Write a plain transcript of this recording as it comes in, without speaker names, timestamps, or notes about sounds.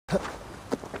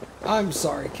I'm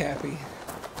sorry, Cappy.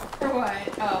 For what?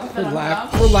 Oh,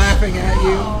 we're laughing at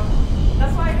you. Oh,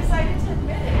 that's why I decided to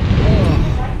admit it.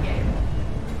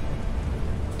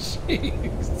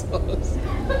 Jesus.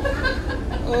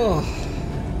 Oh.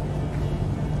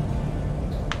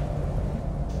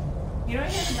 You know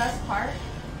what's the best part?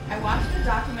 I watched a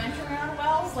documentary on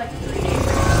Wells like 3 days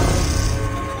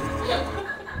ago.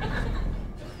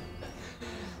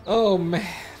 Oh man.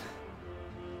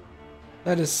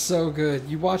 That is so good.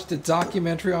 You watched a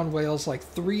documentary on whales like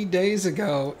 3 days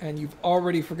ago, and you've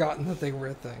already forgotten that they were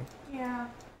a thing. Yeah.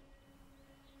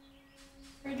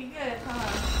 Pretty good,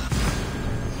 huh?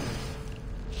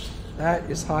 That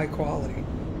is high quality.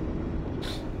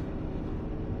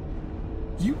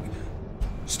 You...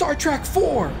 Star Trek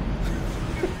 4! I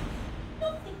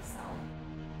don't think so.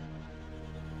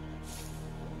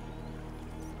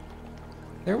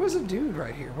 There was a dude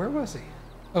right here. Where was he?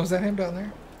 Oh, is that him down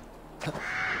there?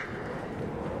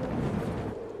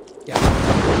 Yeah.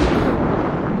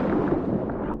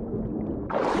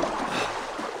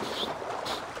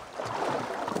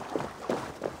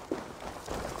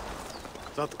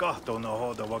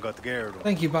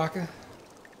 Thank you, Baka.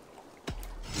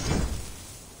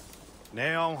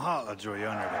 Ne on haa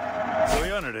joyanere.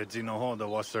 Joyanere dino hoda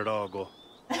wasarago.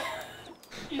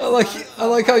 I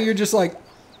like how you're just like.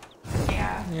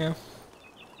 Yeah. Yeah.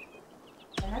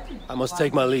 I must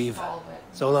take my leave.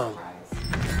 So long.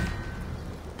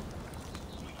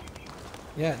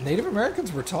 Yeah, Native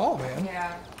Americans were tall, man.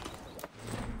 Yeah.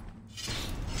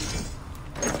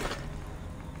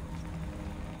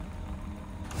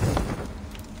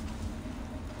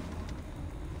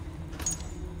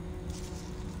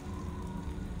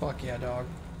 Fuck yeah, dog.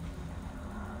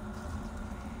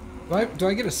 Do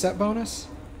I get a set bonus?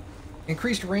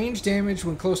 Increased range damage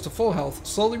when close to full health.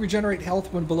 Slowly regenerate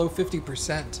health when below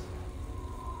 50%.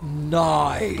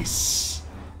 Nice!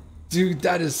 Dude,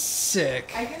 that is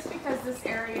sick. I guess because this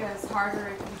area is harder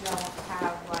if you don't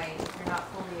have, like, if you're not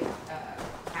fully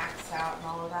maxed out and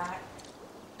all of that.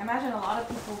 I imagine a lot of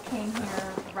people came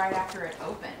here right after it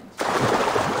opened.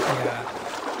 Yeah.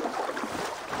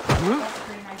 That's a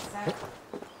pretty nice set.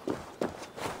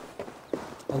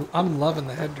 I'm loving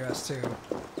the headdress, too.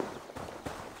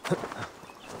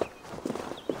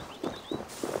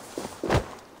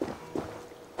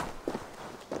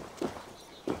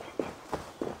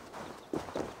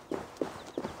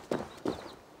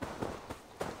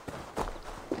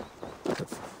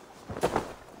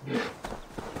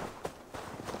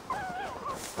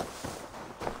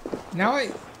 Now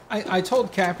I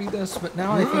told Cappy this, but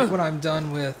now I think when I'm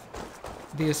done with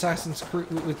the Assassin's Creed,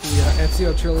 with the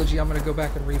Ezio trilogy, I'm going to go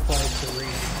back and replay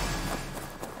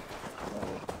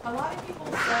 3. A lot of people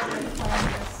said that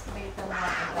playing this made them want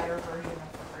a better version of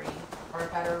 3, or a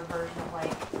better version of,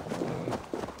 like...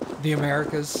 The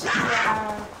Americas.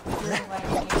 Yeah, doing, like, you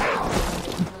know,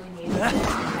 it really made it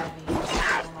heavy and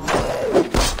all that.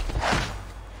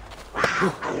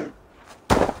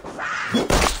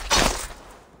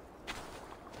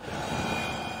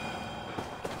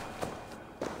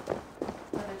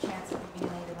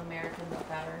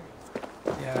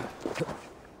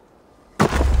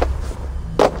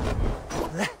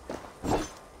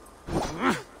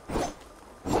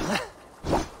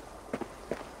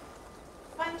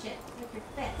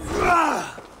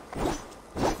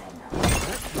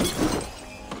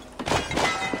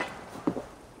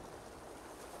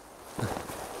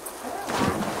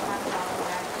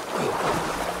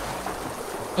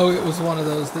 Oh, it was one of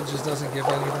those that just doesn't give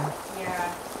anything?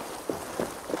 Yeah.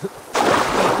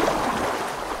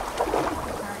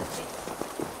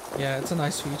 Yeah, it's a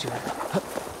nice feature.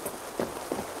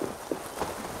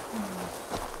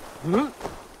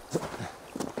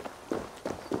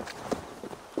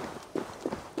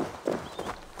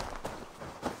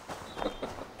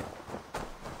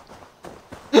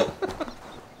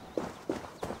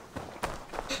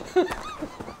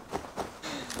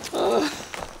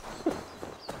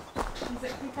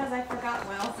 Because I forgot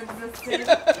Wales existed.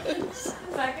 Yes.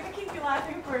 Is that gonna keep you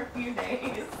laughing for a few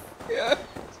days? Yeah.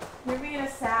 You're being in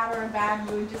a sad or a bad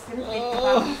mood, just gonna think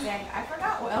about me saying, I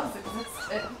forgot Wales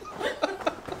existed.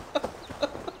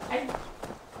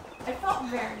 I felt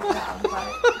very dumb, but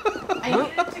I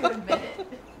needed to admit it.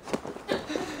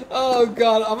 Oh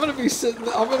god, I'm gonna be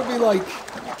like,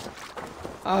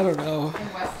 I don't know.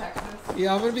 In West Texas.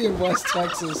 Yeah, I'm gonna be in West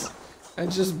Texas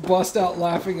and just bust out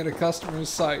laughing at a customer's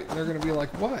site. And they're gonna be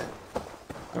like, what?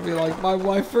 I'll be like, my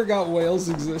wife forgot Wales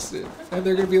existed. And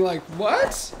they're gonna be like,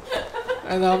 what?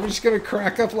 And I'm just gonna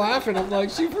crack up laughing. I'm like,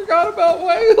 she forgot about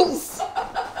Wales.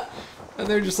 And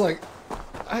they're just like,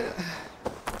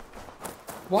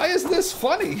 why is this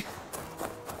funny?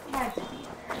 It had to be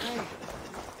Hey.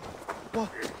 What?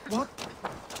 What?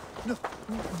 No.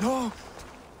 No.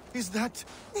 Is that...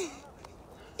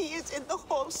 He is in the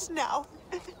halls now.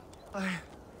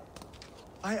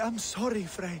 I am sorry,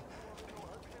 Frey.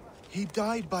 He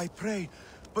died by prey,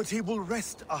 but he will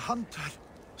rest a hunter.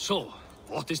 So,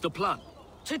 what is the plan?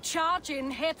 To charge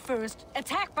in head first,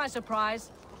 attack by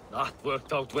surprise. That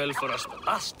worked out well for us the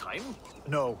last time.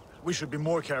 No, we should be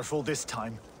more careful this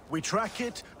time. We track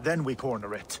it, then we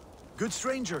corner it. Good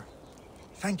stranger,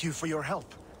 thank you for your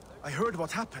help. I heard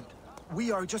what happened.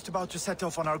 We are just about to set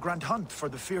off on our grand hunt for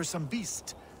the fearsome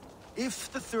beast.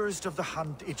 If the thirst of the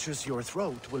hunt itches your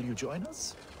throat, will you join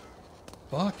us?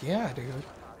 Fuck yeah, dude.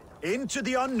 Into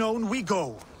the unknown we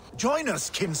go. Join us,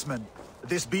 kinsman.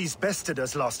 This beast bested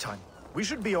us last time. We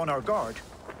should be on our guard.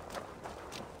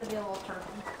 It'll be a little turkey.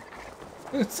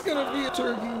 It's gonna be a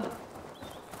turkey.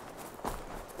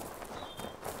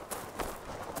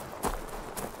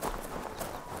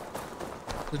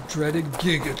 The dreaded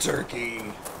Giga Turkey.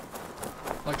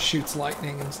 Like shoots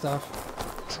lightning and stuff.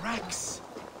 Drax.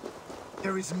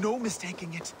 There is no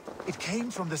mistaking it. It came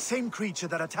from the same creature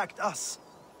that attacked us.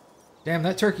 Damn,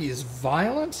 that turkey is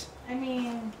violent? I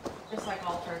mean, just like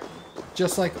all turkeys.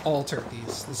 Just like all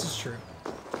turkeys. This is true.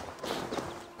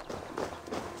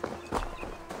 I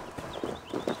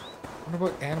wonder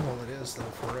what animal it is, though,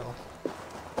 for real.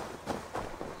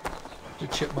 The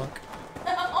chipmunk.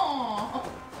 Aww.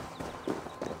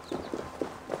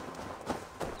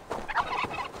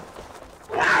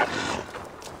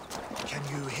 Can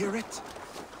you hear it?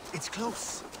 It's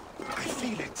close. I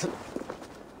feel it.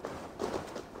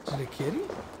 Is it a kitty?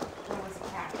 Or was it a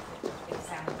cat? It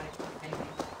sounded like anything.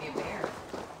 Be a bear.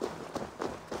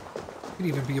 Could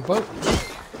even be a boat. Just-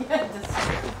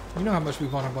 You know how much we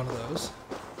wanted one of those.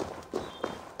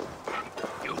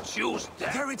 You choose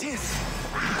that. There it is!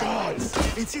 Gods!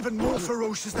 It's even more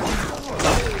ferocious than before!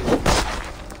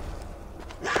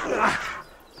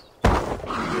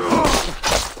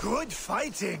 Good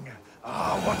fighting!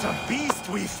 Ah, what a beast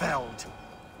we felled!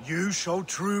 You show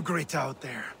true grit out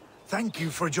there. Thank you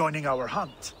for joining our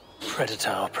hunt.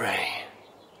 Predator or prey.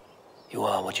 You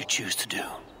are what you choose to do.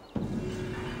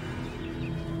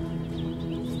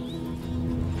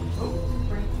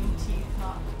 breaking teeth,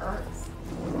 not hurts.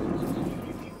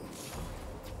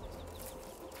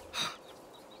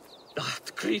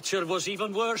 That creature was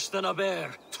even worse than a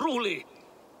bear, truly.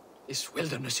 This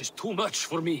wilderness is too much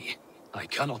for me. I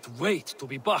cannot wait to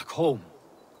be back home.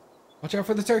 Watch out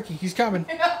for the turkey. He's coming.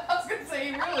 I was gonna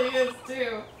say he really is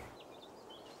too.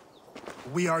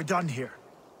 We are done here.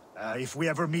 If we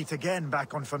ever meet again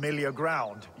back on familiar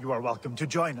ground, you are welcome to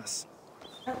join us.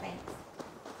 No thanks.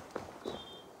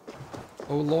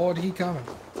 Oh Lord, he coming.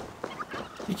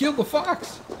 He killed the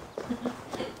fox.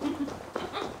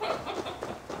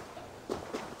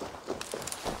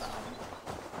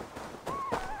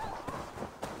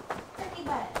 Turkey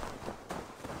butt.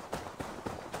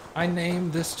 I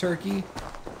named this turkey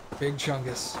Big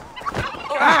Chungus.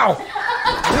 Ow!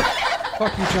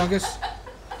 Fuck you, Chungus.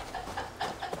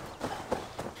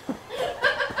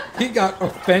 He got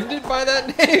offended by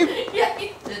that name. Yeah,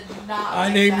 he did not. I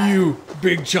like named that. you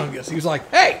Big Chungus. He was like,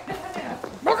 hey!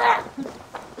 Look out!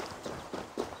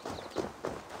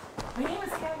 My name is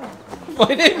Kevin.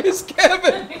 My name is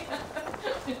Kevin.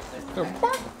 The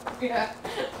fuck? Yeah.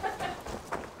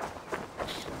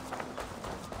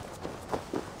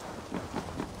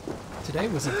 Today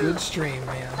was a good stream,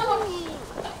 man. That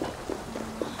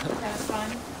was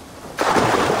fun.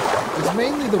 It was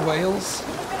mainly the whales.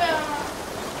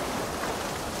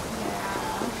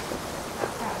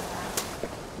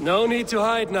 No need to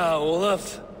hide now,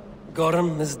 Olaf.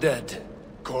 Gorm is dead.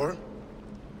 Gorm?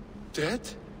 Dead?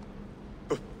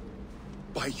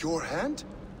 By your hand?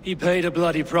 He paid a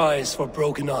bloody price for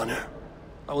broken honor.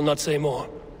 I will not say more.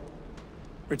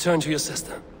 Return to your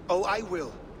sister. Oh, I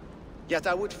will. Yet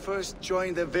I would first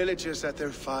join the villagers at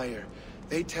their fire.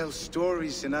 They tell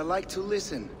stories and I like to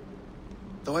listen.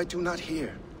 Though I do not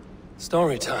hear.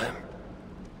 Story time.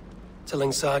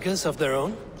 Telling sagas of their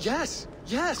own? Yes,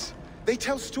 yes! They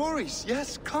tell stories.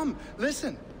 Yes, come,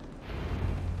 listen.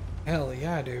 Hell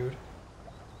yeah, dude.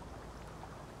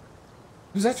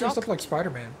 Who's that dressed up like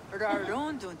Spider-Man?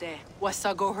 Rarondunde,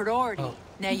 wasago horori,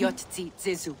 neyotzi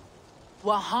zizu.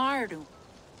 Waharu,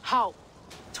 how,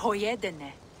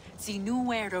 toyedene,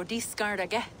 zinuero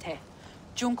discardagete,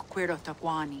 junquero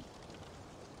taguani.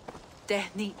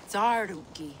 Dehni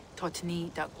zarugi, totni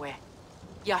dagwe.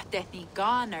 Ya dehni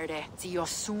ganare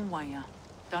ziosumwaya,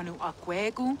 danu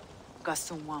akwegu,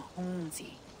 gasumwa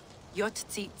hunzi.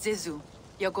 Yotzi zizu,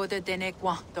 yagoda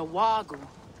denekwa da wagu.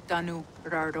 Danu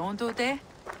rarondo de,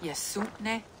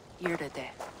 yesutne irdade.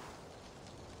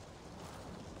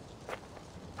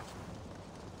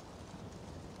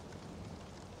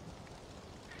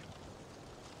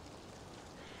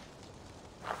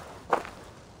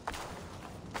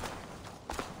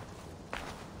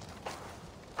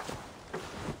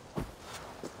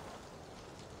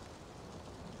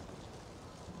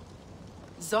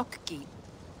 zokki,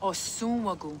 o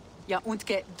sumagu, ja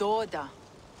untke doda,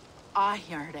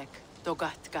 ahjarek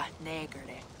dogatka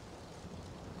negere.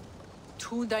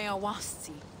 Tudaya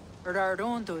wasti,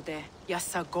 rarondo de ja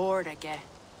sagorege,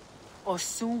 o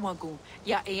sumagu,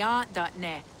 ja eanda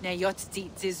ne yotzi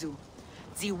zizu,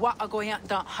 zi wa agoyant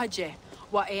da haje,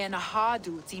 wa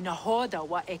enahadu zi nahoda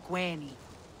wa ekweni.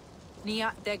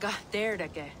 Nia dega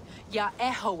derdege, ja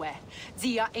ehoe,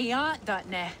 zi ja eanda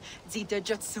ne, zi de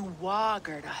jutsu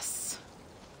wagerdas.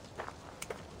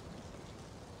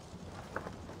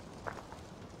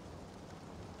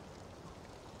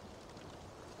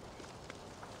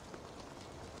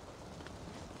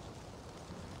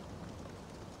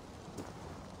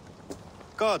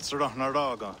 Gods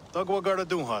Ragnaraga, Dagwagara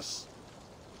Duhas.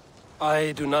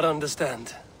 I do not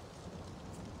understand.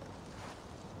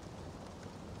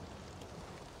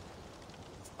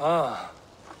 Ah,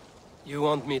 you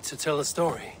want me to tell a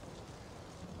story?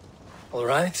 All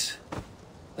right,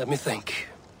 let me think.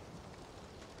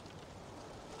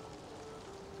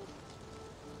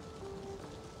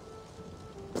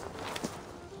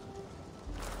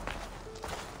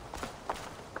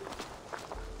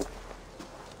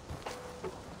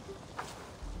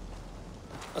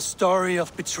 A story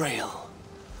of betrayal,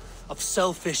 of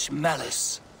selfish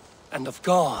malice, and of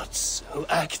gods who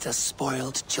act as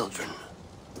spoiled children.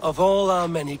 Of all our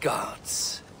many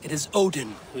gods, it is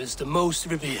Odin who is the most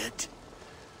revered.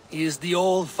 He is the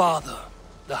All-Father,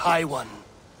 the High One,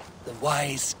 the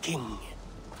Wise King.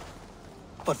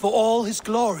 But for all his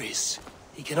glories,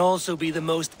 he can also be the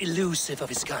most elusive of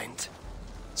his kind.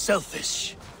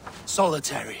 Selfish,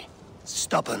 solitary,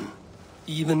 stubborn,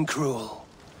 even cruel.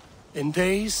 In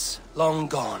days long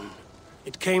gone,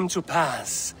 it came to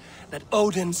pass that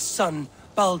Odin's son,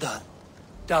 Baldur,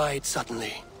 died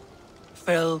suddenly,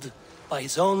 felled by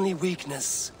his only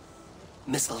weakness,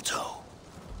 mistletoe.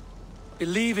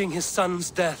 Believing his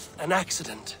son's death an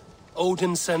accident,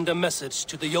 Odin sent a message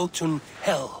to the Jotun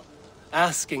Hel,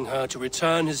 asking her to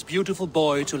return his beautiful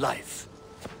boy to life.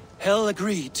 Hel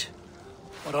agreed,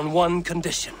 but on one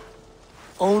condition.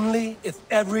 Only if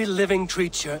every living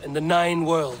creature in the 9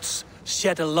 worlds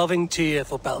shed a loving tear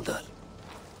for Baldur.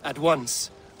 At once,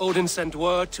 Odin sent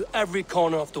word to every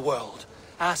corner of the world,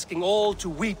 asking all to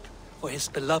weep for his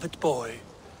beloved boy.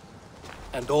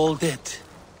 And all did,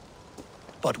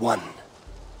 but one.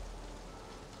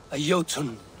 A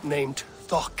Jotun named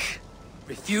Thok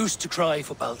refused to cry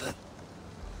for Baldur.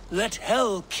 Let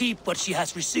Hel keep what she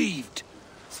has received,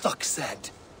 Thok said,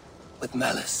 with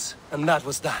malice, and that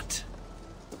was that.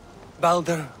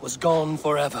 Baldur was gone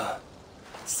forever,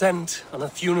 sent on a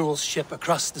funeral ship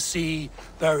across the sea,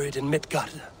 buried in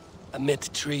Midgard, amid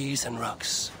trees and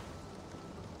rocks.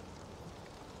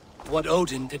 What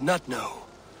Odin did not know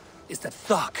is that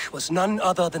Thok was none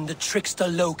other than the trickster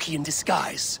Loki in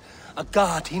disguise, a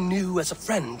god he knew as a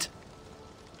friend.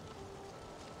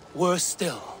 Worse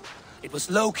still, it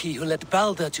was Loki who led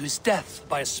Baldur to his death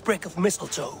by a sprig of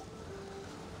mistletoe.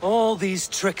 All these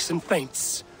tricks and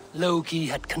feints Loki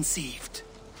had conceived.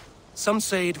 Some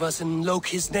say it was in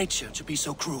Loki's nature to be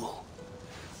so cruel.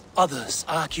 Others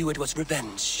argue it was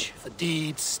revenge for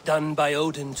deeds done by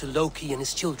Odin to Loki and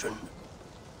his children.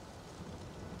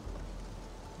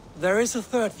 There is a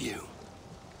third view,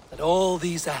 that all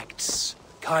these acts,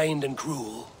 kind and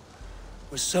cruel,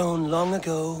 were sown long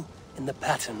ago in the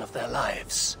pattern of their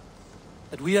lives.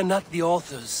 That we are not the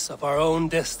authors of our own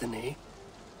destiny,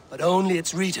 but only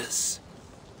its readers.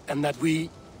 And that we...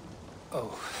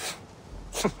 Oh...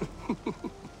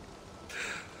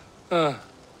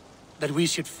 that we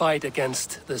should fight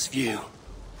against this view,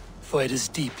 for it is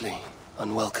deeply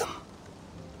unwelcome.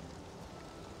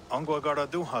 Angwagara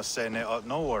Duhas se ne at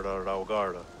nowara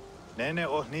raugara. Nene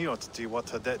oh niot ti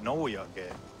wata det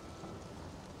noyage.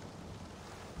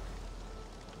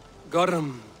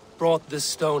 Gorum brought this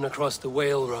stone across the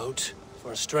Whale Road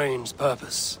for a strange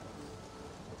purpose.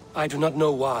 I do not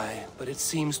know why, but it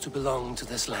seems to belong to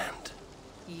this land.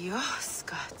 Yes,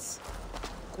 gods.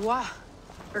 Gwa,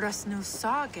 rasnu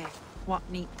sage, what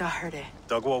neat daherde.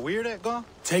 Dagwa weird go?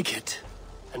 Take it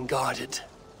and guard it.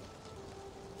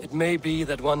 It may be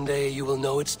that one day you will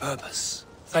know its purpose.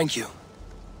 Thank you.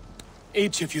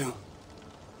 Each of you,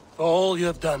 for all you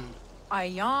have done.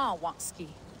 Aya wanski,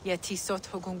 yeti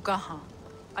sotogungaha.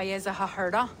 Ayeza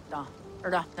haherda da,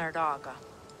 ratnerdaga.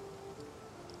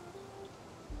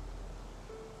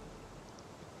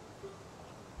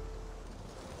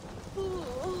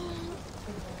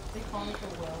 They call it the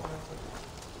well.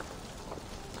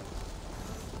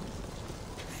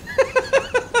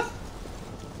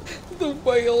 The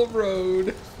Whale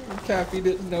Road. Cappy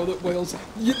didn't know that whales...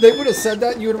 They would have said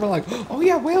that and you would have been like, oh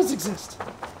yeah, whales exist.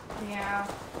 Yeah.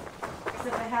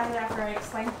 Except I had it after I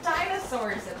explained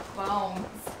dinosaurs and bones.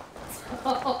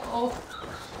 So,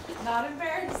 not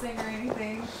embarrassing or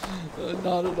anything.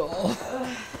 Not at all.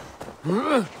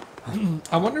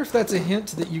 I wonder if that's a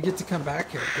hint that you get to come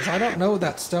back here, because I don't know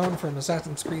that stone from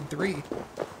Assassin's Creed 3.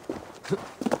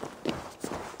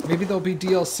 Maybe there'll be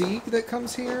DLC that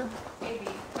comes here? Maybe,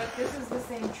 but this is the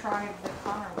same tribe that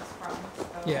Connor was from,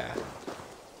 so Yeah.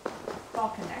 it's all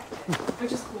connected,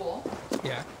 which is cool.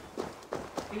 Yeah.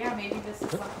 But yeah, maybe this is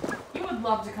something. You would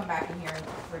love to come back in here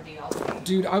for DLC.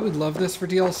 Dude, I would love this for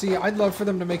DLC. I'd love for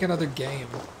them to make another game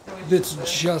that's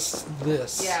just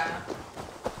this. Yeah.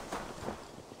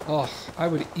 Oh, I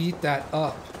would eat that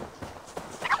up.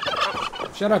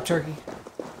 Shut up, turkey.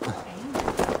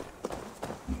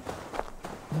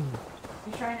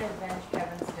 He's trying to avenge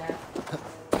Kevin's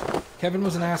death. Kevin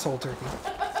was an asshole, turkey.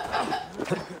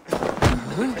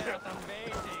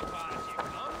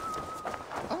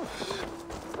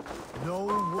 No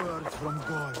word from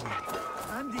Gorm.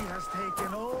 And he has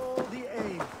taken all the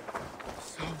aid.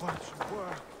 So much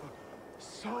work for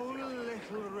so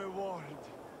little reward.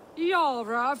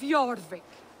 Jarra of Jorvik.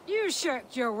 You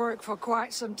shirked your work for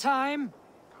quite some time.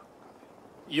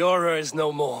 Yora is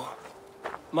no more.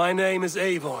 My name is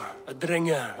Eivor, a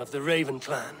Dringer of the Raven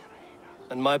clan.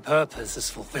 And my purpose is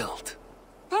fulfilled.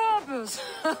 Purpose?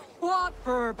 What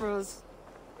purpose?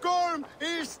 Gorm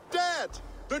is dead!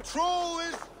 The troll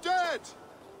is dead!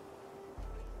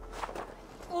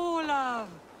 Olav!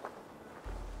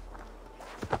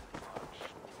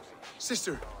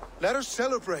 Sister, let us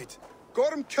celebrate.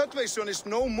 Gorm Kjötveson is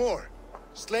no more.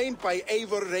 Slain by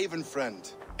Eivor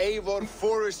Ravenfriend, Eivor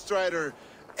Forest Strider,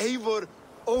 Eivor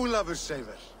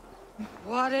Ólafursaver.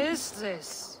 What is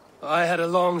this? I had a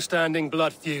long-standing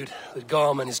blood feud with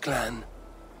Gorm and his clan.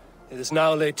 It is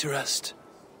now laid to rest.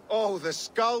 Oh, the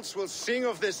skulls will sing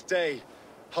of this day.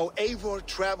 How Eivor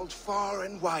traveled far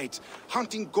and wide,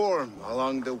 hunting Gorm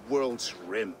along the world's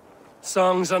rim.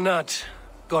 Songs are not.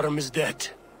 Gorm is dead.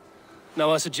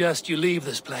 Now I suggest you leave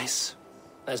this place.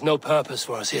 There's no purpose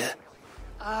for us here.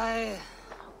 I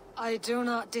do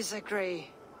not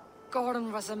disagree.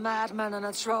 Gordon was a madman and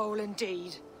a troll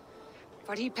indeed.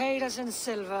 But he paid us in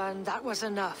silver, and that was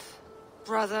enough.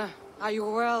 Brother, are you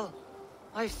well?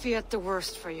 I feared the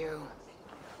worst for you.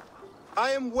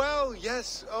 I am well,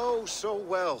 yes, oh, so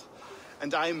well.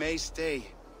 And I may stay,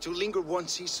 to linger one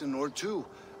season or two,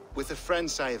 with the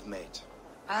friends I have made.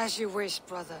 As you wish,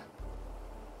 brother.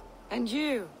 And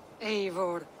you,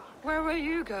 Eivor, where will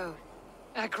you go?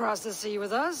 Across the sea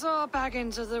with us, or back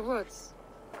into the woods?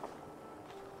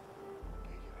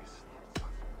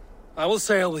 I will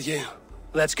sail with you.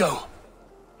 Let's go.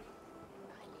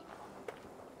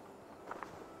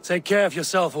 Take care of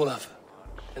yourself, Olaf.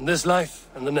 In this life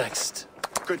and the next.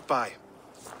 Goodbye.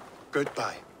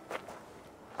 Goodbye.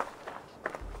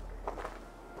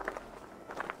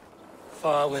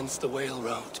 Far wends the whale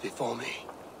road before me.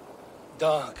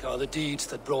 Dark are the deeds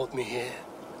that brought me here.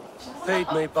 Fate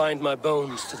may bind my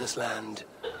bones to this land,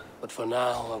 but for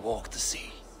now I walk the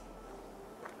sea.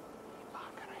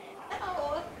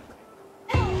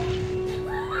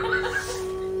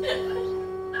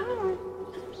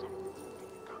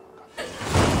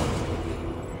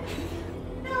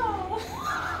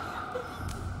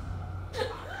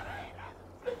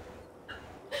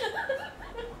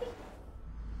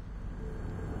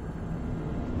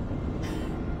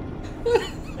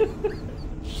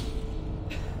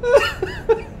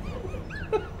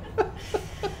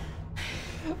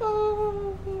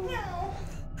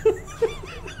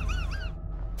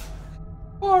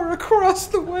 Far across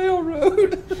the whale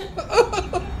road.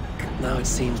 Now it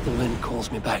seems the wind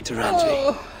calls me back to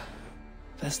Ranji.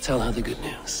 Let's tell her the good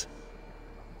news.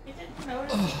 You didn't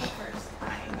notice it the first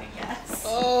time, I guess.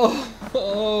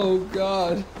 Oh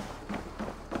God.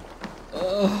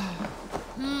 Oh.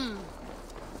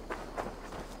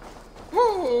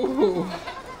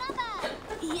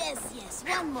 Yes,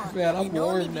 one more. Man, I'm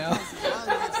warm now.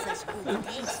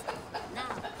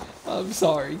 I'm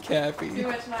sorry, Cappy. Too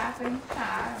much laughing? Nah,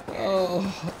 I don't care.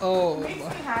 Oh. It makes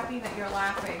me happy that you're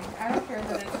laughing. I don't care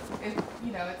that it's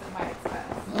at my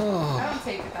expense. Oh. I don't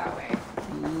take it that way.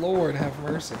 Lord have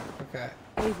mercy. Okay.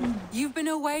 You've been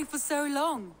away for so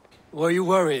long. Were you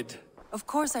worried? Of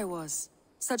course I was.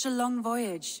 Such a long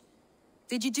voyage.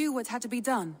 Did you do what had to be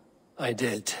done? I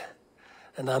did.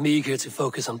 And I'm eager to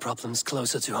focus on problems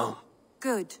closer to home.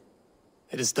 Good.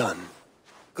 It is done.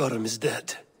 Gorm is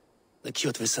dead. The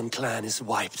Kjötveson clan is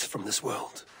wiped from this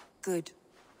world. Good.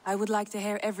 I would like to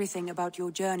hear everything about your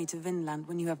journey to Vinland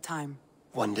when you have time.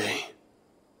 One day.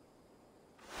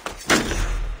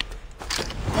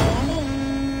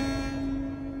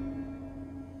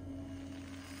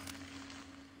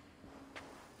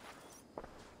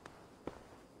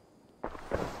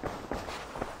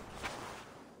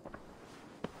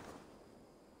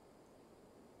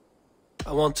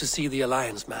 I want to see the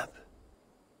Alliance map.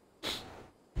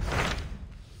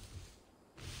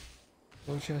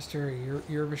 Gloucester,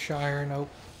 Yorkshire, nope.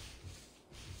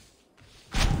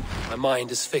 My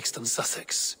mind is fixed on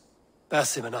Sussex.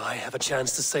 Basim and I have a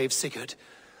chance to save Sigurd,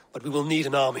 but we will need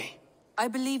an army. I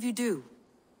believe you do.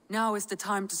 Now is the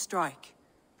time to strike,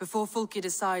 before Fulke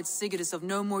decides Sigurd is of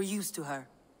no more use to her.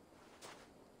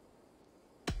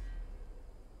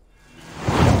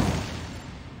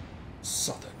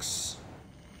 Sussex.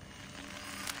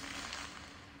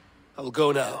 I will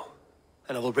go now,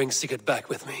 and I will bring Sigurd back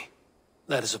with me.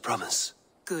 That is a promise.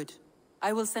 Good.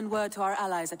 I will send word to our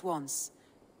allies at once.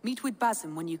 Meet with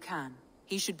Basim when you can.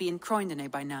 He should be in Croydon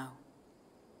by now.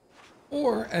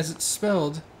 Or, as it's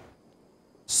spelled,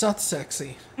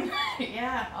 Sussexy.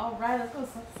 Yeah, alright, let's go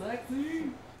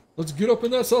Sussexy. Let's get up in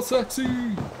that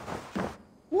Sussexy.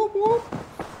 Whoop whoop.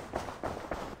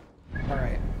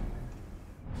 Alright.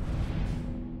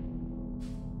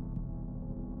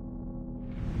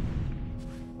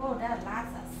 Oh, that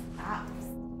lots of stops.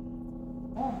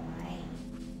 Oh my.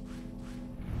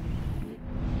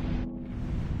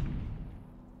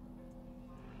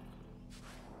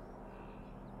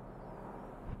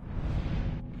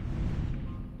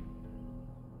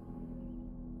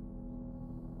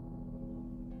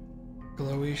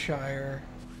 Gloucester.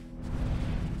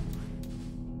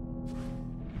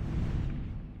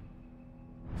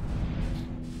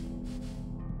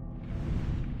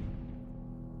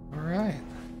 Alright.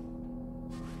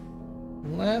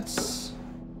 Let's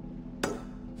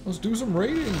do some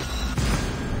raiding.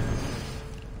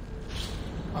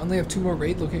 I only have 2 more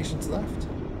raid locations left.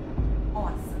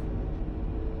 Awesome.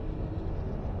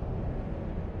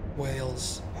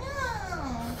 Wales.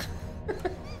 Oh.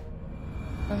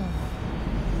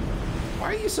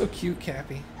 Why are you so cute,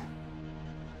 Cappy?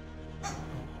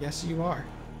 Yes, you are.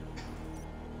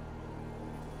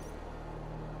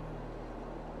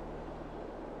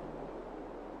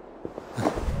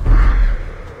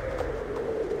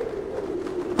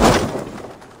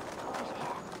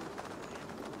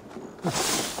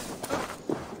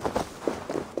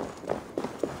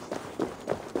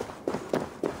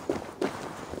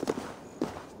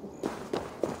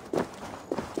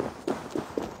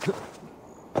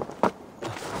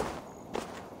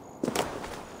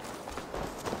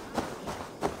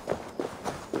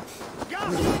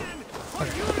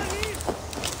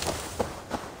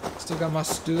 Still got my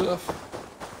stuff.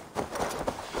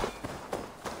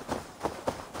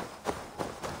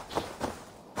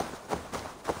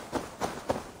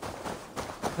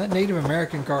 That Native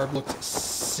American garb looked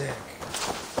sick.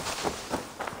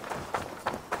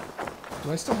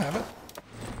 Do I still have it?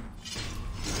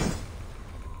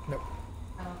 Nope.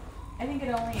 Oh, I think it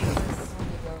only exists when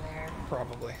you go there.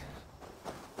 Probably.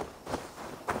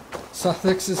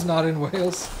 Sussex is not in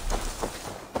Wales.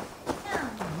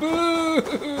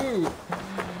 Boo!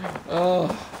 Oh.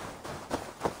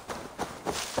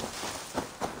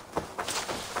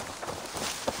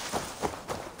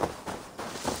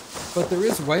 But there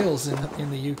is Wales in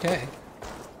the UK.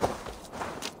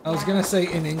 I was gonna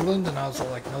say in England, and I was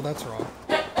like, no, that's wrong.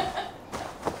 Forget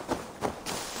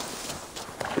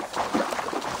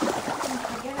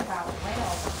about Wales. I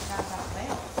forgot about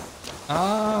Wales.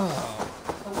 Oh.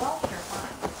 The Welsh are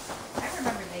fine. I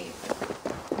remember they.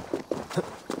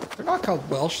 They're not called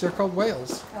Welsh, they're called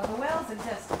Wales. Oh, the Wales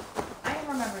exist. I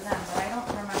remember them, but I don't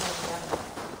remember the other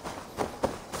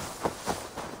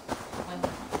one.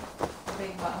 The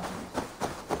big Welsh.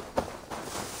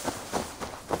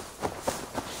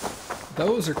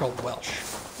 Those are called Welsh.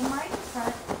 In my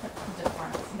defense,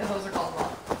 those are called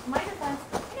Welsh. In my defense,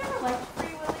 I never liked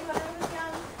Free Willy when I was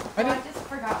young, so I just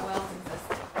forgot Wales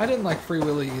existed. I didn't like Free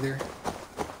Willy either.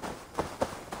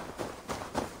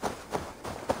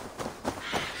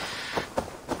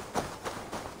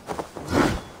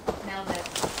 Nailed it.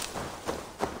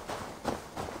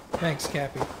 Thanks,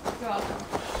 Cappy. You're welcome.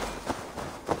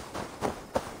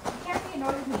 You can't be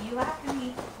annoyed with me. You laughed at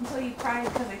me until you cried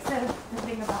because I said the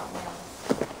thing about Wales.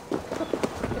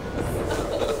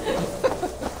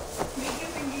 You're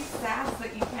giving me sass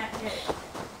that you can't get.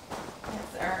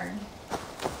 It's earned.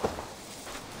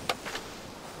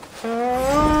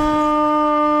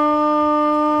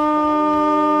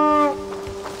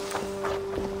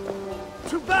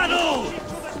 To battle!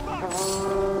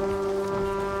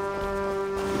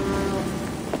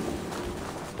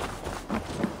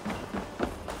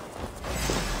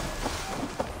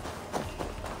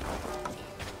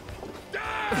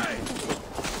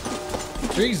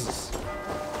 Jesus.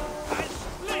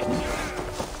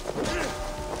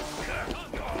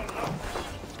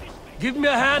 Give me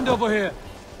a hand over here.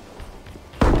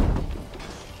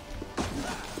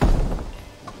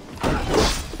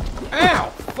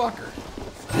 motherfucker.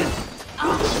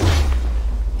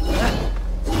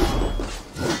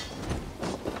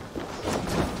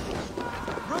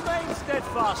 Remain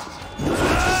steadfast.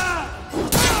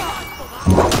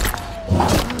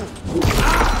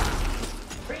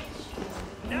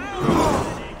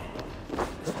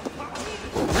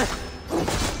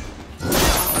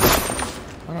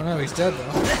 I don't know, he's dead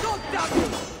though.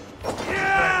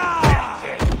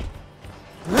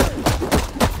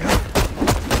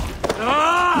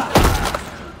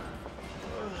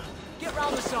 Get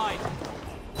round the side.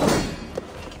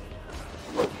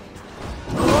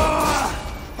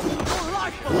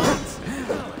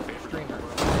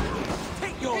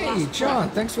 Hey, John,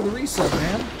 thanks for the reset,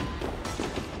 man.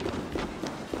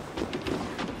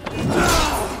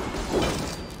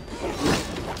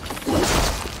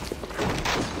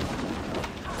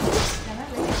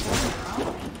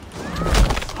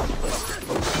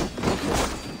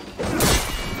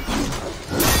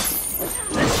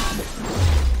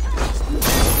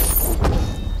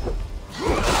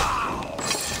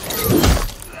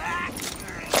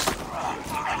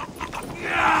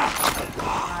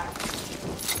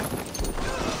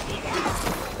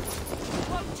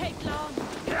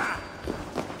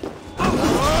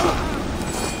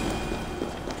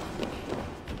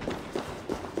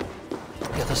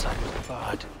 The other side was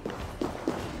barred.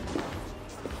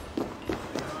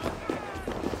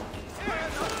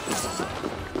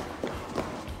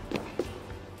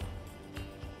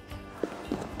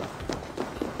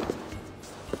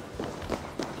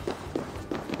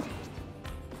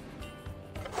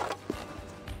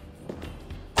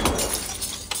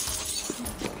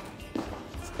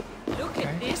 Look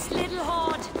at this little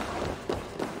haunt.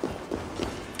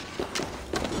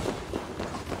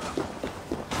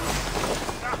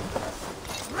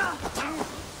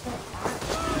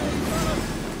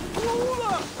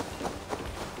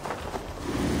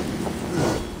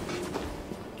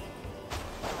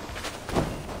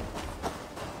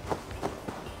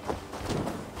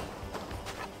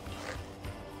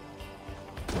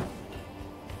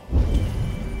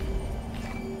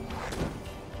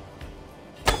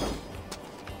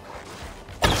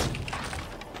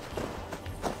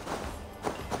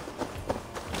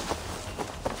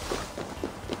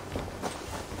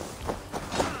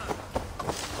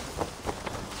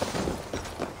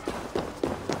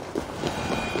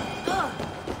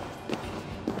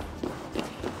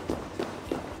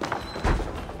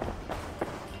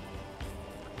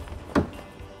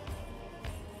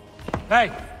 Hey,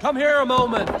 come here a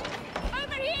moment.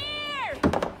 Over here!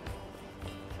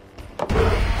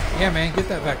 Yeah, man, get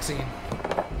that vaccine.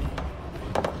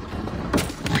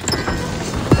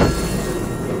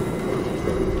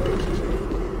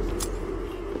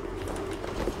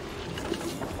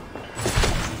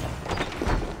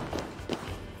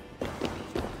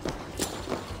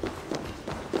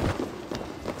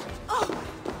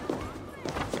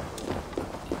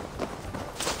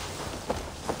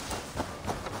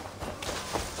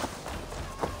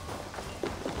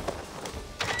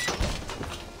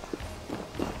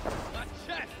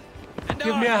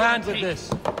 Give me a hand with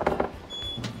this.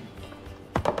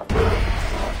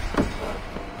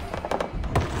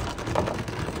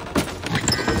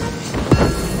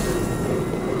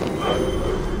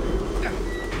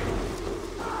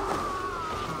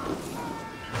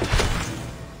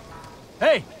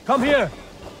 Hey, come here.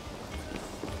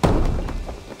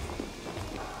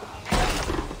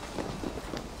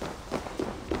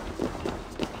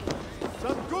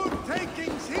 Some good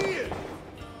takings here.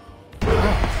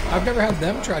 I've never had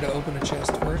them try to open a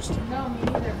chest first. No, me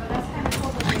neither, but that's kind of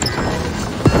cool that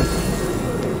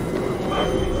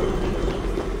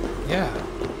they Yeah.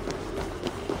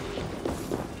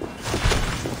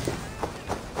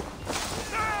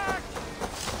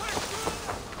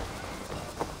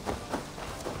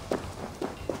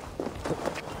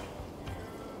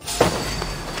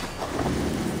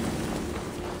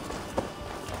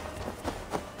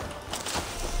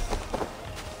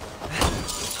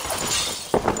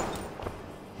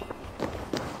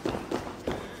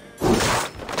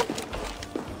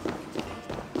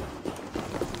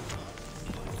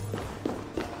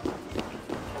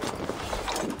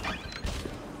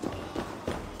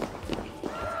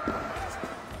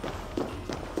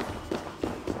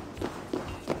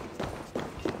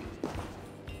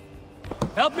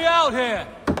 Help me out here.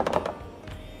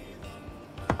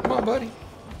 Come on, buddy.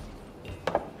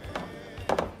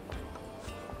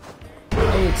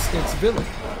 Oh, it's Billy.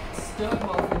 Stud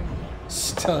muffin.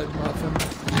 Stud muffin.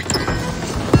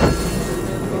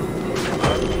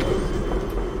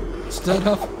 Stud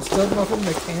muffin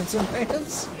McHandsome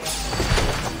pants?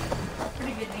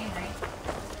 Pretty good name, right?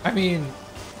 I mean,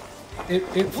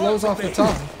 It flows off the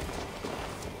tongue.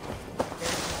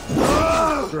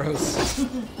 Gross.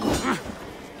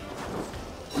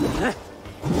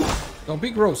 Don't be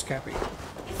gross, Cappy.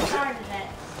 Started it.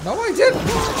 No, I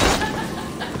didn't.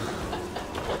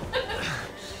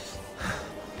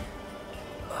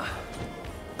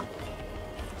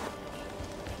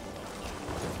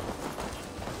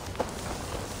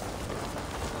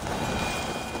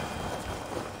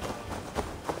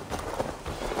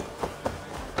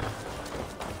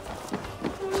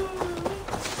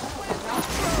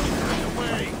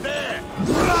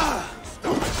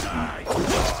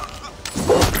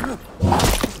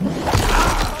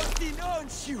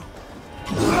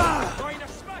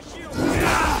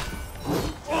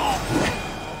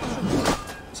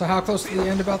 So how close to the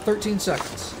end? About 13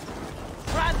 seconds.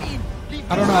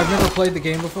 I don't know, I've never played the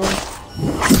game before.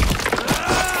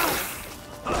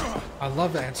 I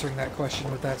love answering that question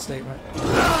with that statement.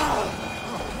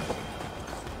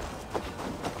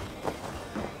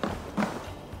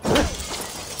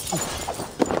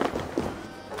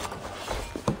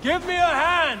 Give me a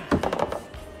hand!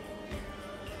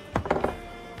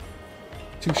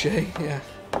 Touche, yeah.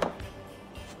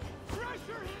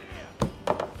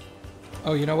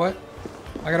 Oh, you know what?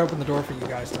 I gotta open the door for you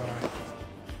guys, don't I?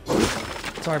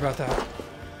 Sorry about that.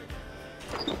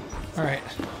 Alright.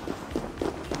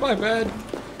 My bad.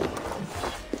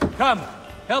 Come,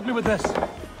 help me with this.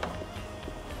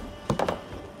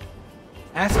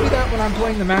 Ask me that when I'm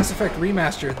playing the Mass Effect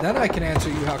Remastered, then I can answer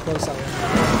you how close I am.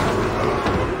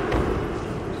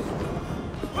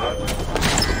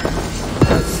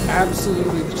 That's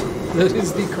absolutely that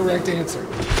is the correct answer.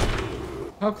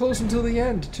 How close until the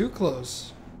end? Too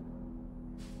close.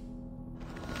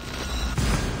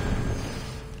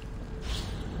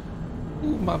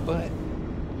 Ooh, my butt.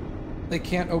 They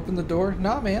can't open the door?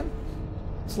 Nah, man.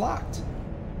 It's locked.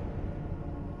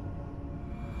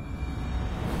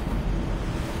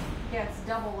 Yeah, it's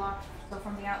double locked, so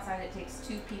from the outside it takes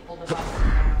 2 people to bust it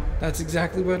down. That's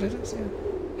exactly what it is, yeah.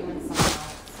 Doing something else.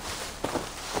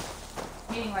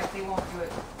 Meaning like they won't do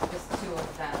it, just 2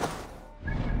 of them.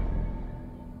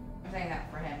 I'm saying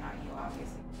that for him, not you,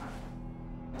 obviously.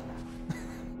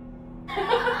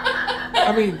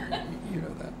 I mean, you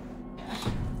know that.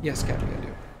 Yes, Cappy, I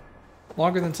do.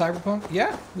 Longer than Cyberpunk?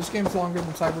 Yeah, this game's longer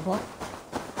than Cyberpunk.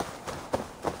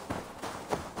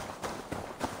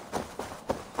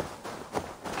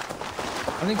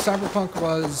 I think Cyberpunk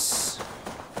was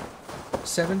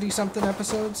 70-something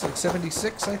episodes, like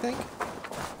 76, I think.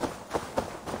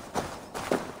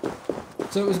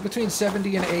 So it was between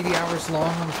 70 and 80 hours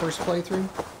long on the first playthrough.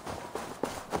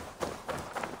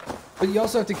 But you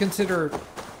also have to consider,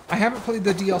 I haven't played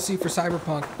the DLC for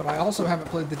Cyberpunk, but I also haven't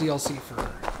played the DLC for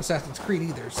Assassin's Creed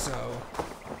either, so...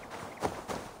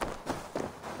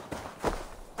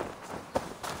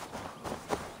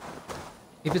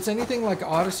 If it's anything like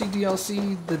Odyssey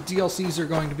DLC, the DLCs are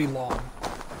going to be long.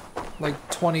 Like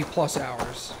 20 plus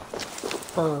hours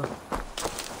per.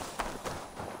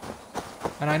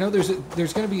 And I know there's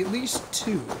going to be at least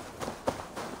 2.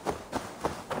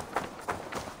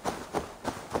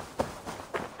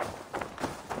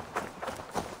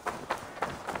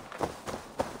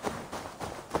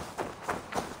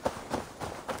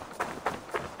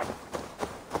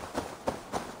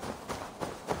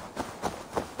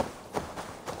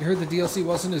 You heard the DLC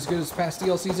wasn't as good as past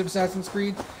DLCs of Assassin's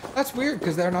Creed? That's weird,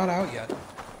 because they're not out yet.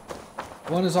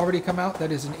 One has already come out.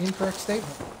 That is an incorrect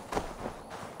statement.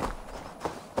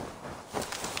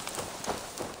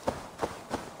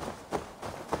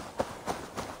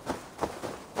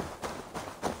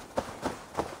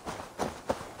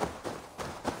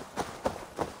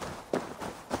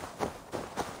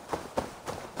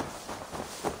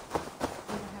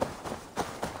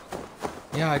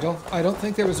 Yeah, I don't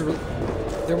think there was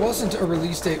there wasn't a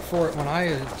release date for it when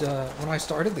I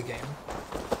started the game.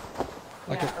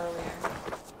 Like yeah, earlier.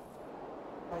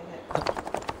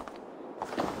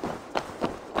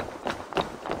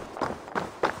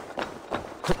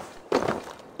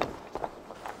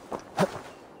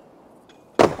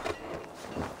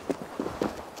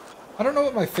 I don't know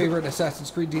what my favorite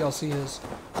Assassin's Creed DLC is.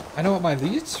 I know what my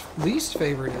least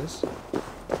favorite is.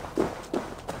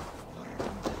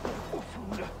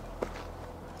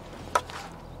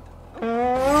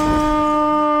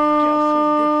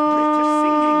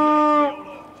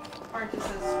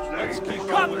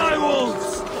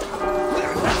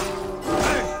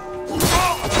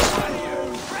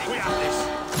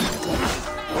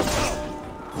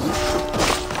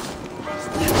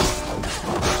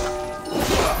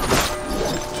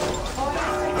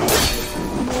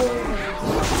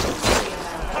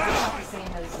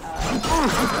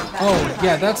 Oh,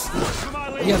 yeah, that's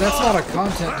not a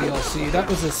content DLC. That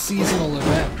was a seasonal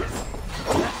event.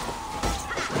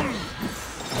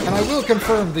 And I will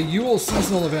confirm, the Yule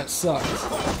seasonal event sucked.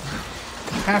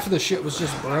 Half of the shit was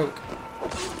just broke.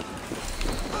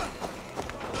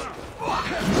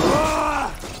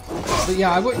 But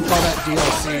yeah, I wouldn't call that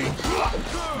DLC.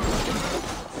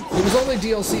 It was only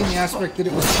DLC in the aspect that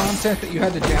it was content that you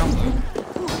had to download.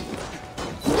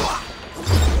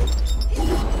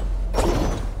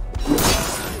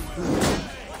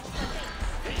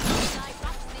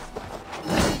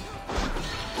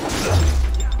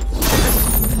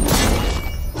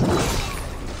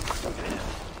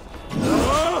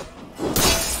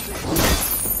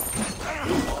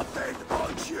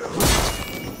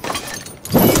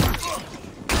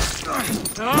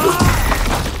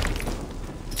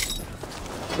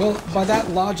 Well, by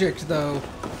that logic, though,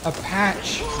 a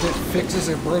patch that fixes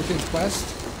a broken quest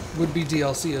would be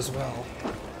DLC as well.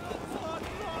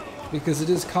 Because it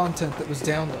is content that was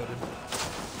downloaded.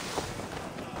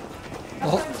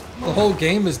 The whole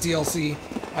game is DLC.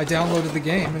 I downloaded the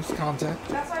game, it's content.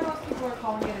 That's why most people are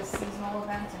calling it a seasonal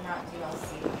event and not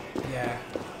DLC. Yeah.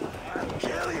 I'll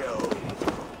kill you.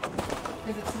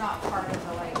 Because it's not part of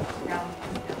the, like,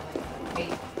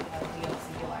 bait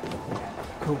DLC like.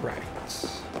 Correct.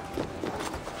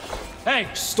 Hey,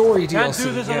 story can't DLC.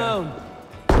 do this alone.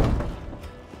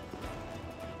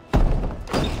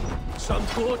 Some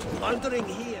boat wandering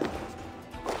here.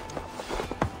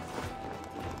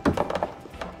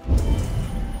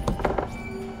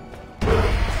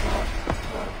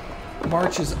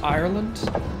 March is Ireland.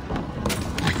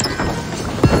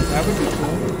 That would be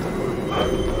cool.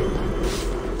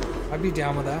 I'd be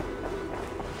down with that.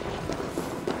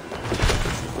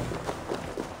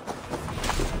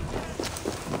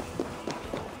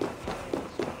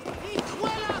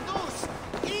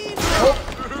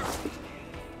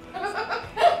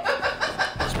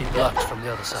 From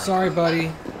the other side. Sorry,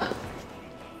 buddy.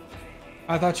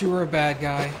 I thought you were a bad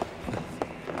guy.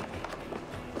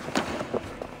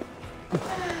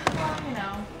 Well, you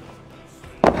know.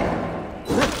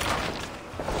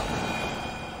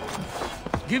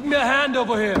 Give me a hand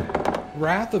over here.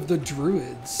 Wrath of the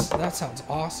Druids. That sounds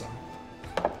awesome.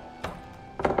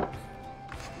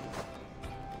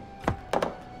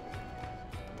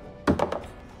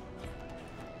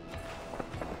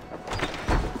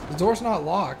 The door's not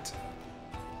locked.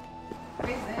 The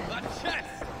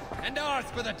chest and ours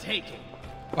for the taking.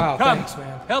 Wow, Come, thanks,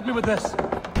 man. help me with this.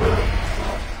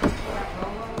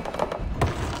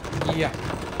 Yeah.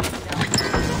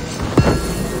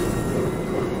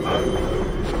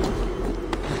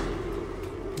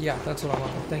 Yeah, that's what I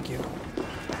wanted. Thank you.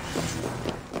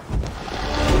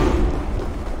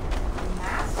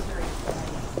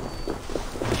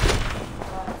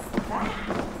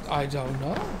 I don't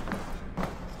know.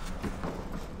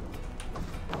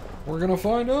 We're gonna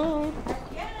find out.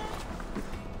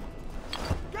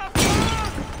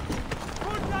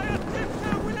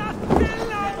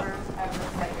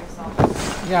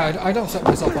 Yeah, I don't set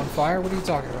myself on fire. What are you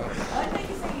talking about? I think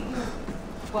you say you,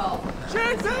 well, you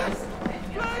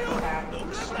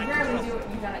rarely do it.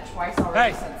 You've done it twice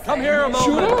already. Hey, come here a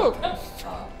moment.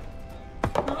 Shut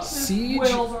up. Siege.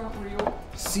 Whales aren't real.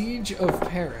 Siege of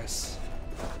Paris.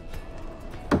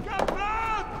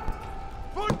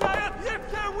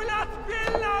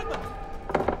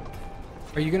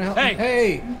 Are you gonna help me?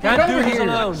 Hey, can't get do over this here.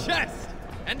 alone. Chest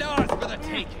and ours for the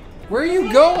taking. Where are you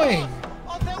going?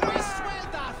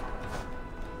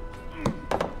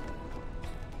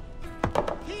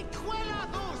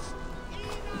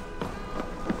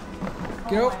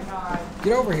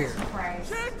 Get over here.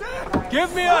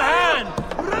 Give me a hand.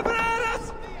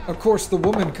 Of course, the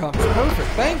woman comes. Perfect.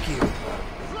 Thank you.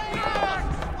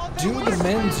 Do the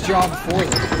men's job for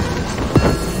them.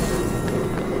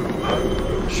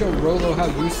 Show Rolo how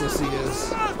useless he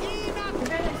is.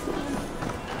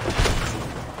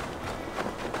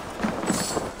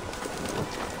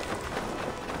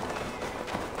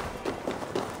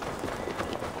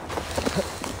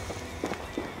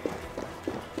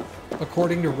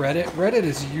 According to Reddit, Reddit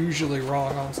is usually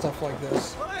wrong on stuff like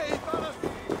this. I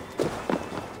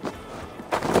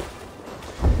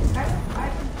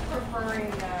prefer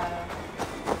an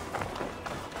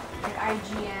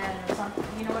IGN or something.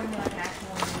 You know what I mean? Like an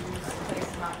actual news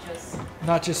place,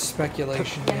 not just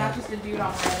speculation. Yeah, not just a dude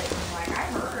on Reddit being like, I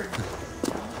heard.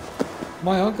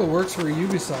 My uncle works for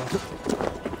Ubisoft.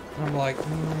 And I'm like,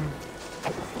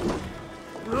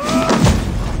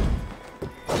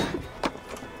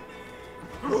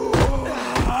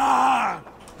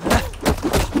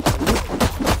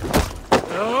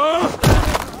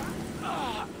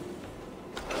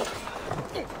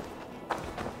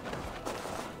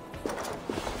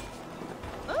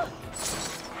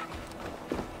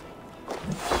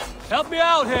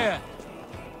 out here!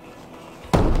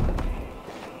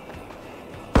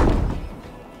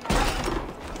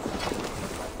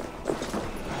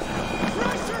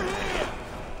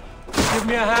 Give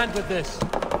me a hand with this.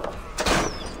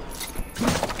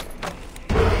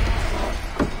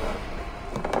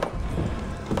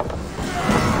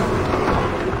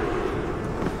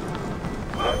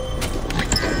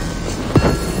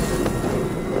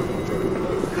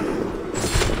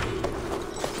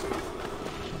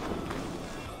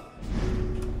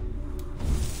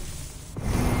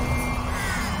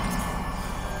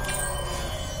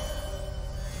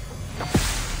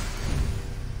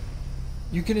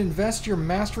 You can invest your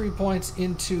mastery points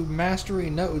into mastery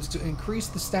nodes to increase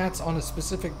the stats on a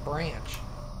specific branch.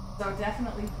 So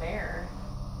definitely bear.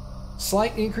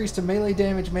 Slight increase to melee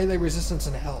damage, melee resistance,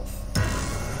 and health.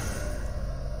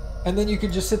 And then you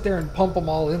can just sit there and pump them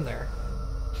all in there.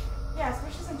 Yeah,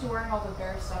 especially since you're wearing all the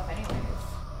bear stuff anyways.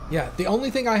 Yeah, the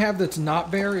only thing I have that's not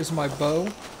bear is my bow.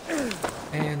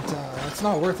 And it's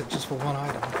not worth it just for one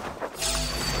item.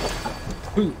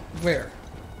 Who? Where?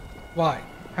 Why?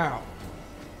 How?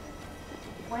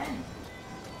 When?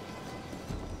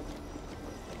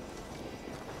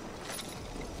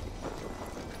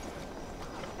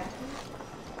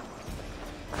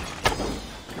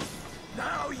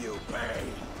 Now you pay.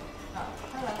 Oh,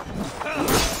 hello.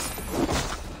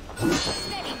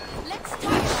 Steady. Let's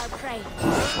target our prey.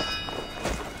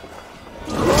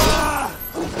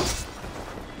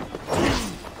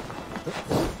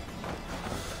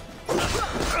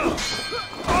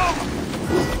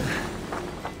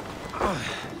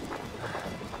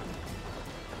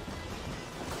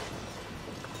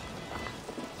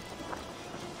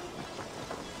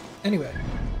 Anyway,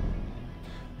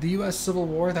 the U.S. Civil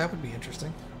War, that would be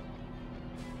interesting.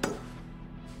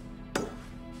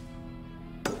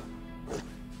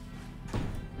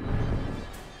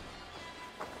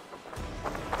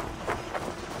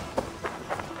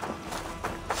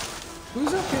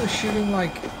 Who's up here shooting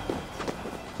like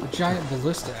a giant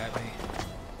ballista at me?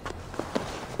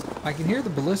 I can hear the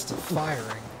ballista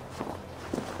firing.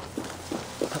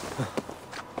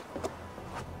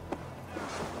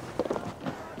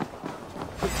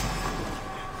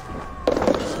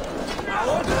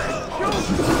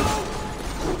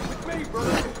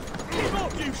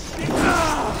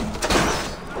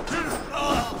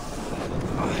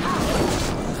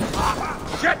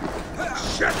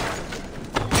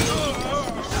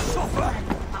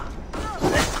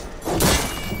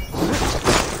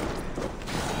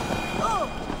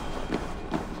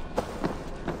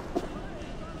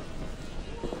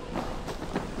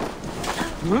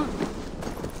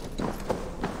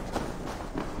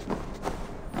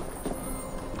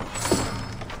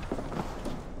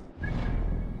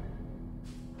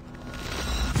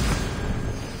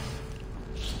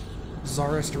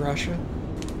 Tsarist Russia.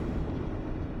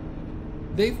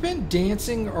 They've been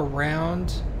dancing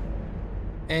around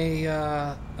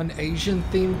an Asian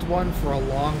themed one for a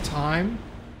long time.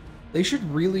 They should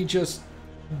really just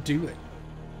do it.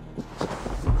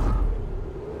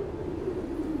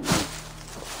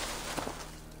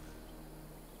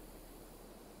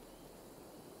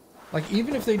 Like,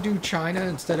 even if they do China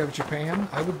instead of Japan,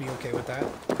 I would be okay with that.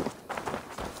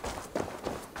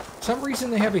 For some reason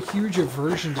they have a huge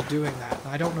aversion to doing that, and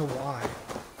I don't know why.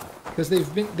 Because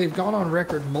they've gone on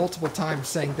record multiple times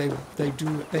saying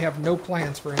they have no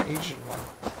plans for an Asian one.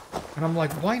 And I'm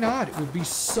like, why not? It would be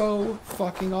so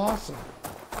fucking awesome.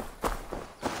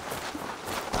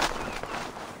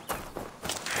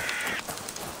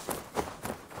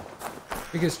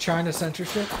 Because China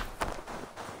censorship?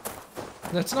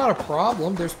 That's not a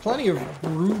problem. There's plenty of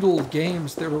brutal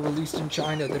games that were released in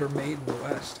China that are made in the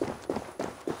West.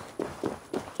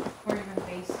 Or even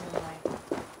based in, like,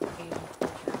 Asian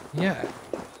culture. Yeah.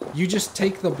 You just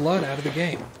take the blood out of the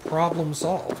game. Problem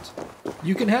solved.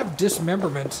 You can have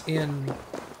dismemberment in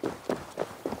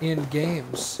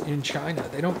games in China.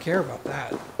 They don't care about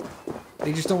that.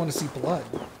 They just don't want to see blood.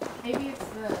 Maybe it's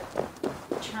the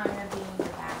China being the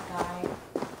bad guy.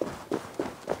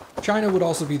 China would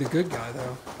also be the good guy,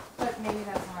 though. But maybe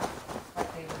that's not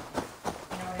what they would,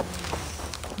 you know what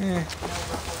I mean? Eh.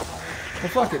 Well,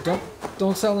 fuck it.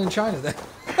 Don't sell in China, then.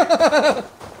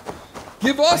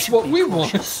 Give us what we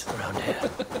want. Around here.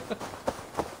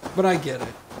 But I get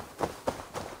it.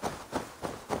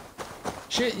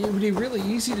 Shit, it would be really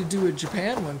easy to do a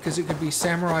Japan one, because it could be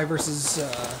samurai versus,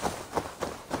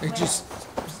 just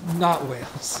not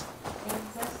whales.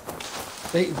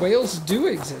 They exist. Whales do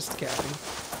exist, Kathy.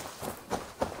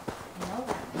 I know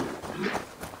that.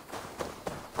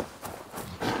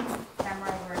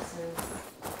 Samurai versus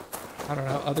I don't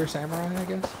know, other samurai, I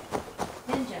guess?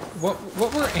 ninjas.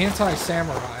 What were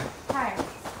anti-samurai? Pirates.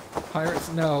 Pirates?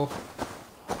 No.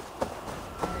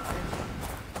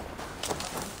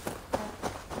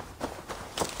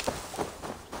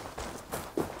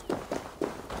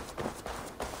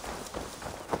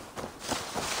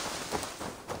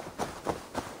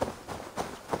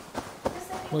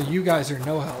 Well, you guys are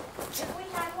no help. If we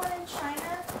had one in China,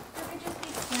 there could just be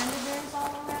panda bears all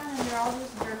around, and they're all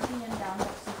just derpy and down, but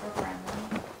super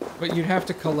friendly. But you'd have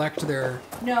to collect their...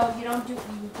 No, you don't have to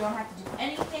do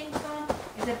anything to them,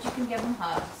 except you can give them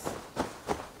hugs.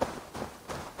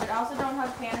 But also don't hug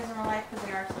pandas in real life because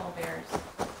they are still bears.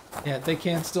 Yeah, they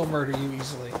can still murder you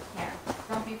easily. Yeah,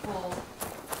 don't be fooled.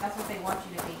 That's what they want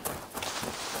you to be.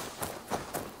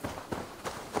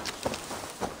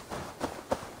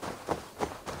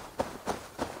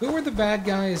 Who were the bad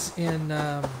guys in,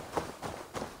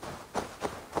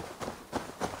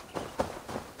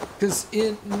 because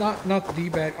not the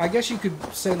bad, I guess you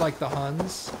could say like the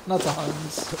Huns, not the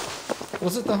Huns.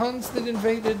 Was it the Huns that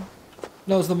invaded?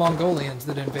 No, it was the Mongolians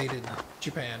that invaded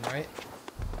Japan, right?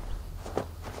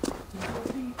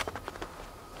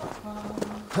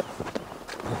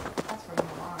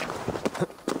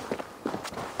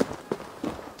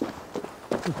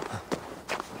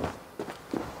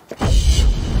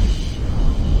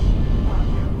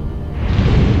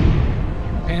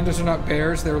 Pandas are not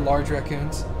bears, they're large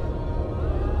raccoons.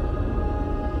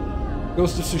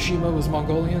 Ghost of Tsushima was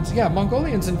Mongolians. Yeah,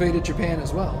 Mongolians invaded Japan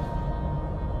as well.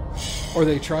 Or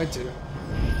they tried to.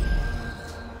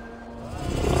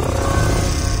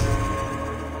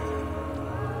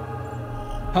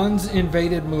 Huns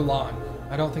invaded Mulan.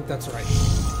 I don't think that's right.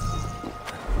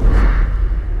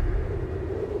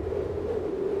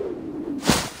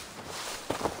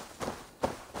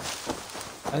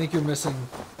 I think you're missing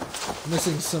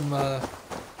some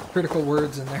critical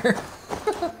words in there.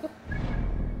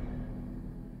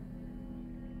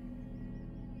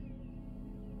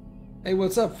 Hey,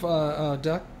 what's up,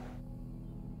 Duck?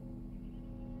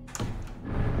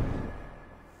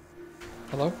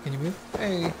 Hello? Can you move?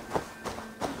 Hey.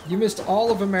 You missed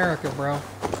all of America, bro. Yeah,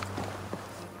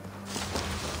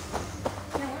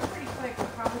 we're pretty quick,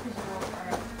 but probably because you rolled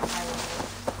our highway.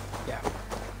 Yeah.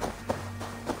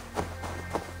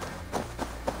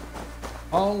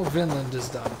 All of Vinland is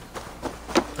done.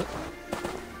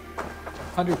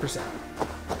 100%.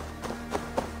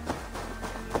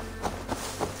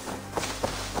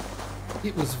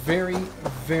 It was very,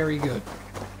 very good.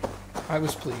 I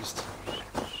was pleased.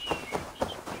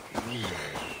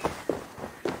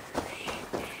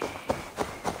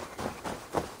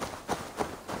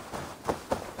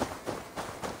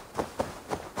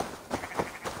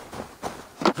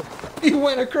 He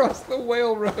went across the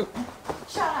whale road.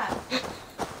 Shut up.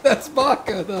 That's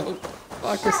Baka, though.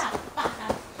 Baka's... Shut up,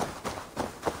 Baka.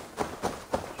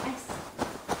 I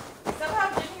somehow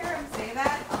didn't hear him say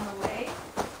that on the way.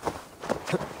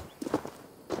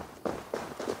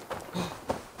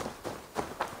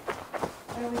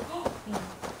 Where are we going?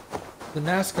 The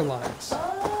Nazca lines.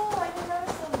 Oh, I didn't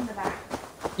notice those in the back.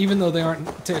 Even though they aren't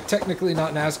technically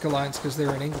not Nazca lines because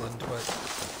they're in England, but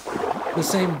the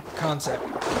same concept.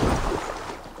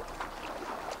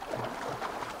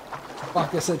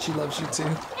 Baka said she loves you too.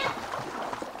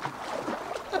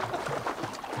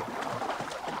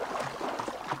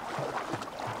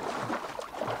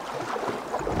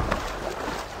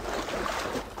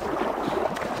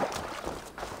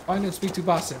 Find and speak to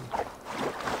Basim.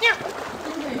 Yeah.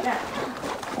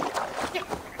 He's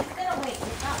gonna wait.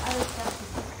 It's not other stuff to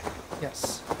do.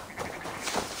 Yes.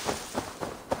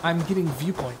 I'm getting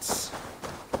viewpoints.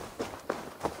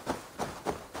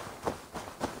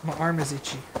 My arm is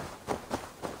itchy.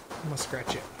 I'm gonna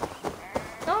scratch it.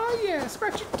 Oh yeah,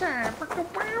 scratch it time. I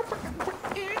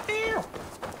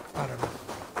don't know.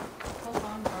 Hold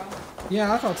on, bro.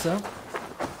 Yeah, I thought so.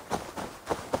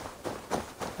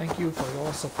 Thank you for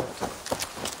your support.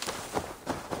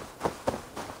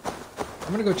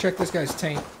 I'm gonna go check this guy's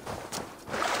taint.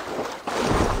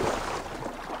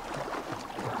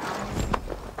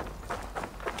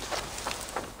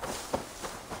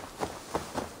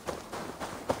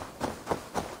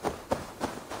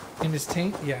 In his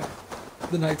taint? Yeah.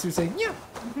 The knights who say, yeah.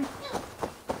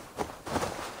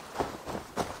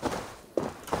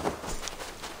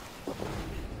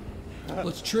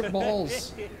 Let's trip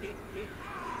balls.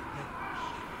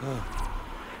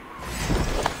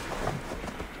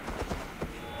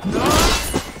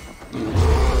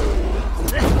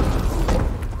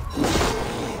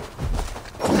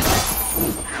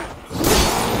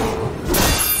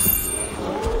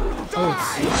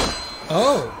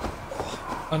 Oh!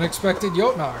 Unexpected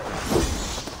Jotnar.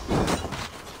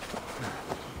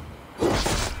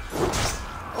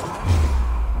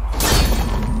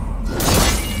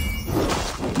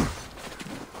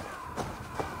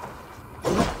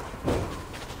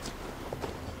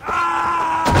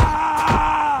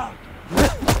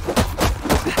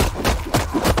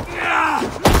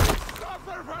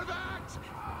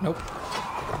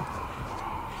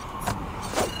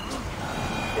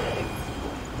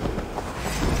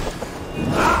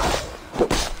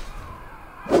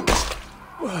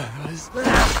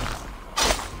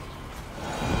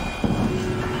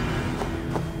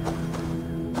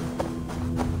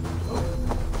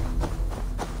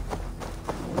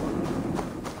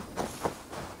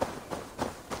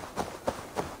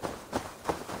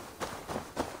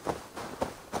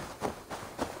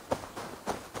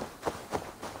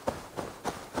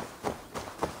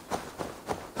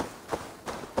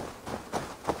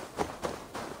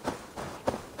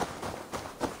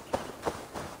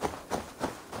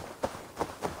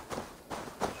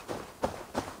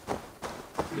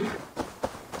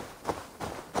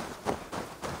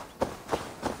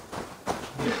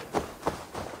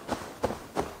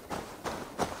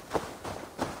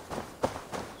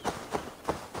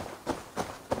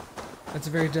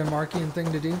 a very Denmarkian thing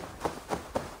to do.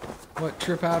 What,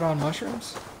 trip out on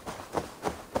mushrooms?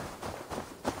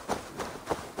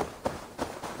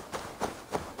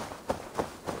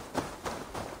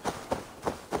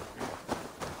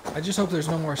 I just hope there's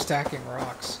no more stacking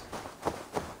rocks.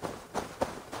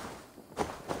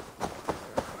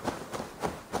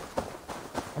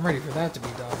 I'm ready for that to be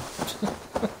done.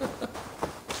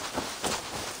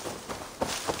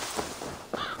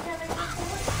 Yeah, they were so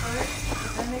much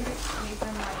first, then they just made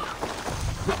them like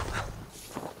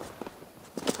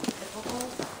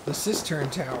difficult. The cistern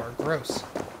tower, gross.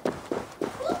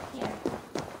 Yeah.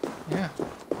 Yeah.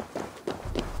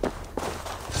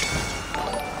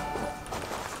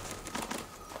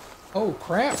 Oh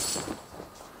crap!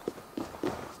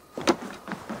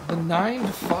 The 9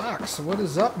 Fox, what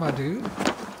is up, my dude?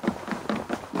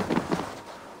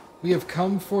 We have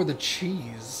come for the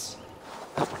cheese.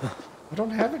 I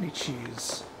don't have any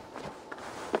cheese.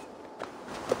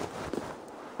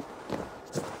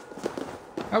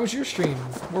 How was your stream?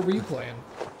 What were you playing?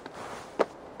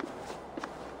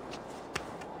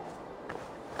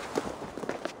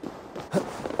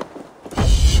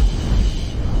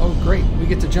 Oh great, we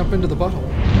get to jump into the butthole.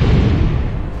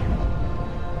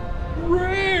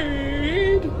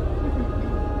 Raid!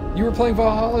 You were playing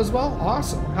Valhalla as well?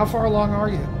 Awesome. How far along are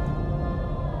you?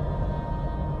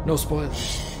 No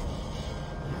spoilers.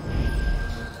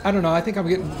 I don't know, I think I'm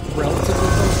getting relatively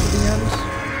close to the end.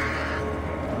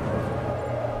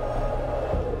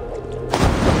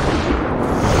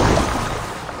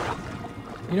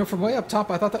 You know, from way up top,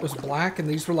 I thought that was black and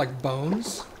these were like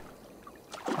bones.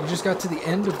 You just got to the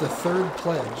end of the 3rd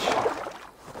pledge.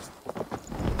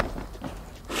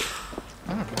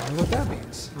 I don't know what that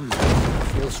means.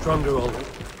 Feel stronger already. I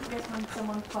guess when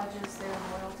someone pledges their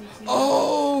loyalty to you.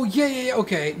 Oh, yeah.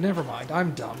 Okay, never mind.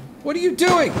 I'm dumb. What are you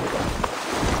doing?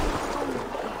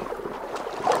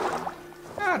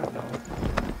 I don't know.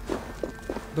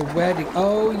 The wedding.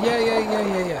 Oh,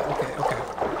 yeah. Okay.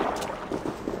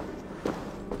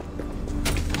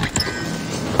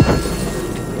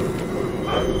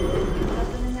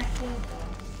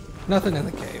 Nothing in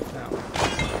the cave, no.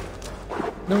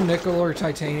 No nickel or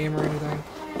titanium or anything.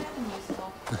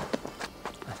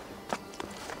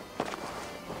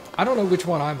 I don't know which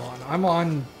one I'm on. I'm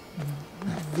on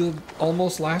the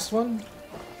almost last one.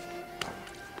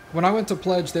 When I went to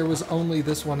pledge, there was only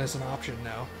this one as an option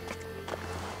now.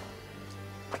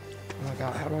 Oh my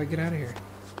god, how do I get out of here?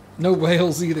 No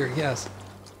whales either, yes.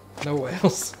 No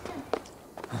whales.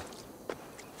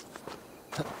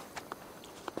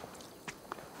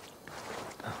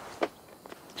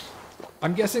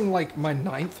 I'm guessing like my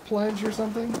 9th pledge or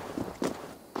something?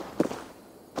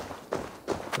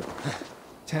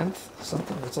 10th?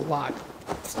 Something. It's a lot.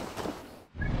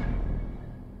 Because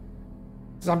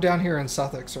I'm down here in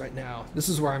Sussex right now. This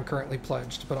is where I'm currently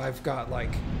pledged, but I've got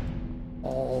like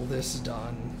all this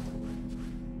done.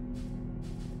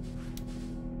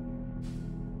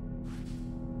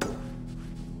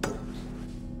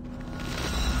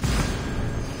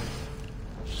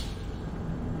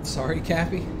 Sorry,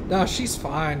 Cappy. No, she's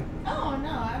fine. Oh, no,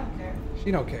 I don't care.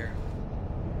 She don't care.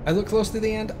 I look close to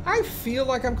the end. I feel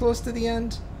like I'm close to the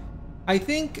end. I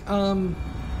think when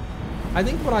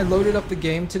I loaded up the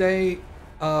game today,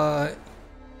 do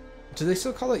they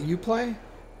still call it Uplay?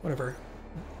 Whatever.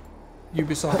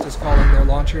 Ubisoft is calling their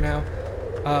launcher now.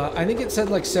 I think it said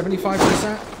like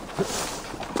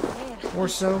 75% or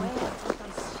so.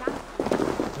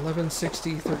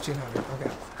 1160, 1300.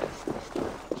 Okay.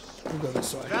 We'll go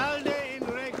this way.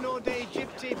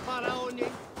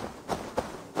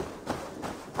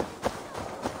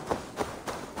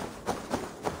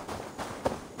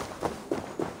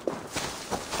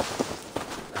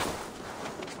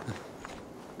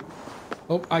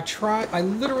 Oh, I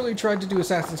literally tried to do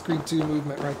Assassin's Creed 2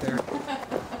 movement right there.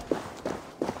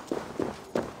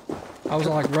 I was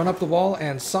like, run up the wall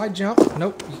and side jump.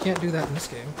 Nope, you can't do that in this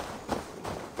game.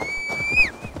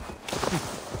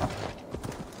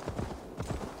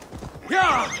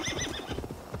 Yeah!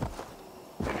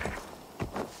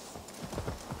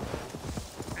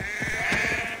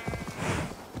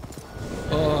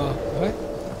 What?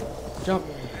 Jump.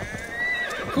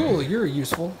 Cool, you're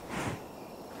useful.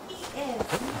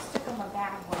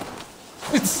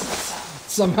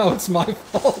 Somehow it's my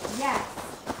fault. Yes.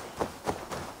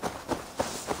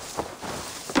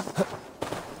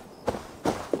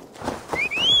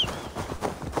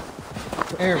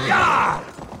 There we go.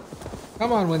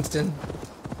 Come on, Winston.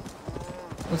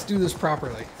 Let's do this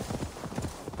properly.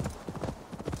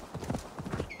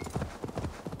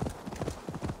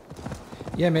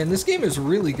 Yeah, man, this game is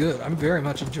really good. I'm very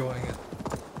much enjoying it.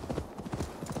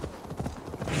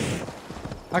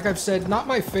 Like I've said, not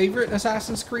my favorite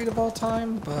Assassin's Creed of all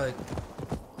time, but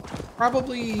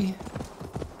probably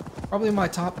my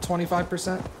top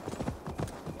 25%.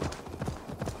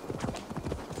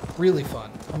 Really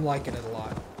fun. I'm liking it a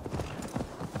lot.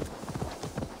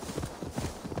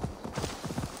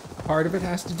 Part of it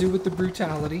has to do with the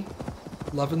brutality.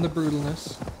 Loving the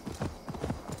brutalness.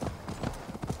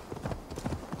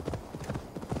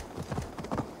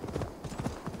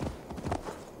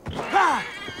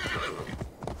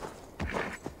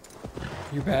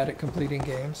 You're bad at completing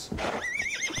games.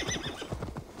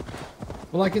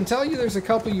 Well, I can tell you there's a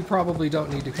couple you probably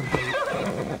don't need to complete.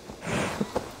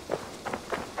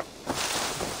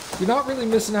 You're not really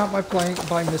missing out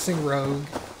by missing Rogue.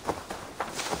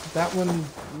 That one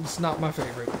is not my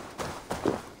favorite.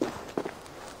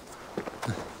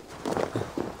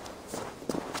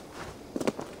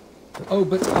 Oh,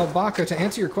 but Baka, to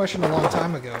answer your question a long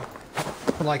time ago,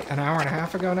 like an hour and a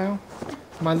half ago now,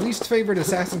 my least favorite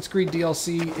Assassin's Creed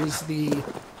DLC is the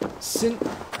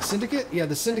Syndicate? Yeah,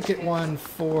 the Syndicate one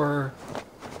for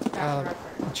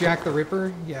Jack the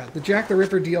Ripper. Yeah, the Jack the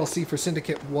Ripper DLC for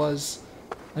Syndicate was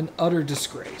an utter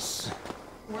disgrace.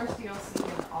 Worst DLC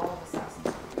in all of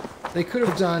Assassin's Creed. They could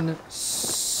have done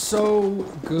so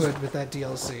good with that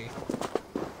DLC.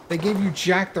 They gave you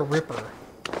Jack the Ripper.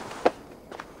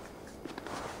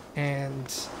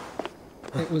 And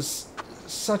it was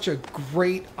such a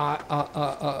great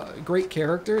great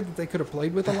character that they could have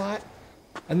played with a lot.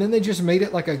 And then they just made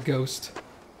it like a ghost.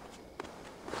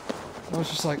 I was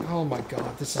just like, oh my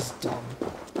god, this is dumb.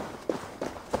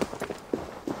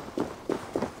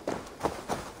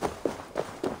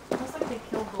 Looks like they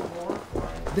killed the lore for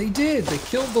it. They did. They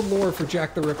killed the lore for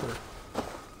Jack the Ripper.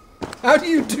 How do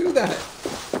you do that?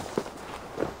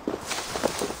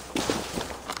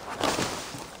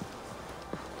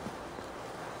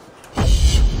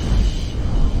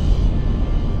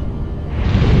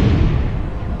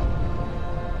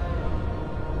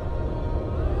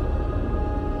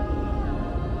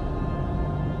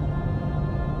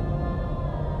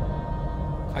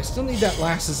 I still need that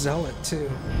last zealot too.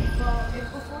 Well,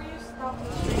 if before you stop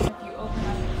the stream, if you open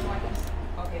up so I can...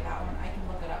 Okay, that one. I can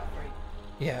look it up for you.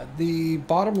 Yeah, the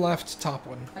bottom left top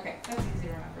one. Okay, that's easy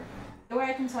to remember. The way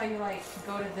I can tell you, like,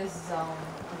 go to this zone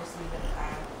and just leave it at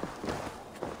that.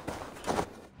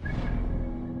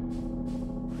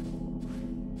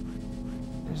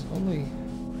 There's only...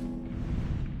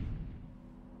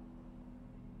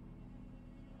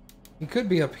 He could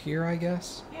be up here, I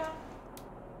guess. Yeah.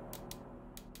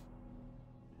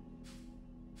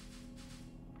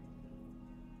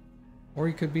 Or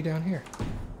he could be down here.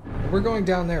 We're going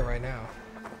down there right now.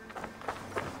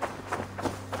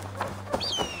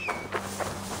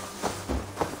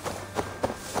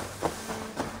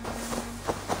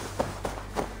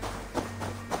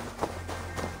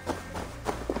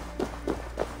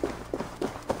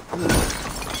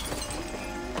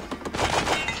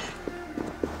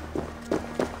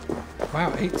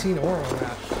 Wow, 18 ore on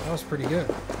that. That was pretty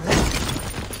good.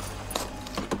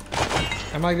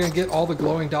 Am I going to get all the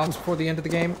glowing dots before the end of the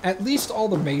game? At least all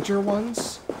the major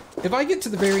ones. If I get to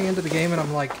the very end of the game and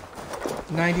I'm like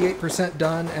 98%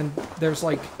 done and there's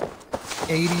like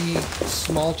 80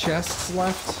 small chests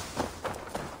left,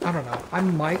 I don't know. I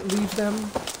might leave them.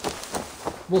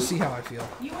 We'll see how I feel.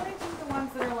 You want to do the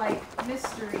ones that are like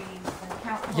mysteries and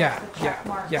count the check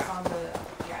marks on the...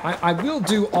 Yeah. I will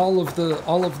do all of the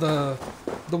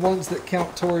ones that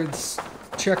count towards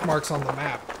check marks on the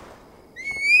map.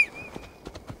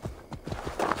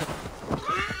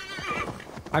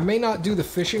 I may not do the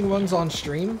fishing ones on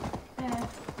stream. Yeah.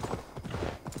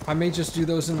 I may just do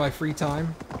those in my free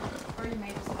time. Or you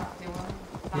may just not do them.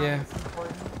 Yeah.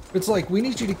 It's like, we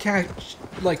need you to catch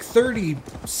like 30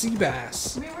 sea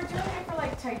bass. We were doing it for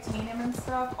like titanium and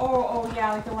stuff. Oh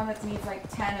yeah, like the one that needs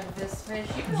like 10 of this fish.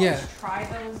 You can always try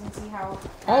those and see how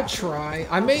I'll try.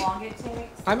 How long it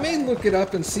takes. I may look it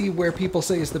up and see where people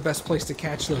say is the best place to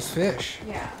catch those fish.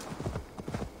 Yeah.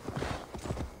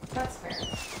 That's fair.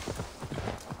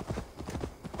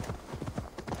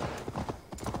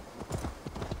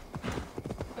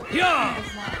 Yeah.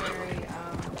 It's not very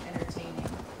entertaining.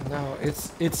 No,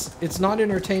 it's not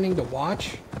entertaining to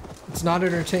watch. It's not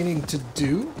entertaining to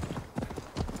do.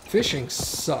 Fishing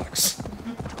sucks.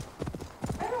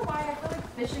 I don't know why I feel like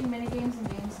fishing minigames and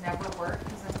games never work,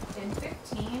 because in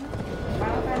 15,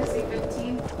 Final Fantasy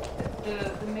 15,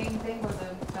 the main thing was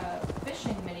a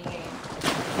fishing minigame.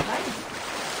 I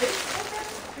fished with it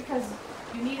because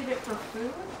you needed it for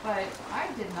food, but I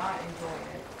did not enjoy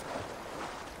it.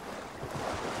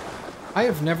 I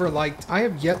have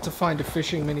yet to find a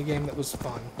fishing minigame that was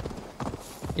fun.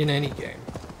 In any game.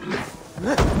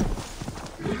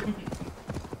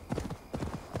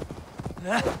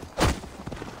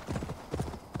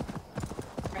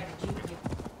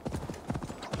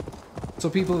 So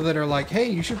people that are like, hey,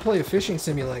 you should play a fishing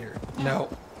simulator. No.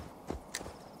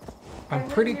 I'm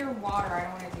pretty near water. I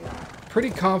don't want to do that.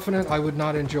 Pretty confident I would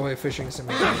not enjoy a fishing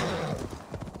simulator.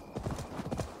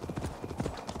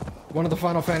 One of the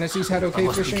Final Fantasies had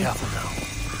okay fishing.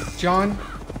 John,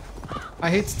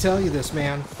 I hate to tell you this,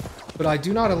 man, but I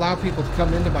do not allow people to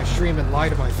come into my stream and lie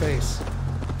to my face.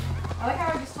 I like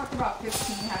how I just talked about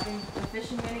 15 having the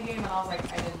fishing minigame, and I was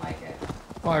like, I didn't like it.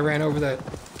 Oh, I ran over that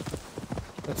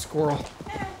squirrel.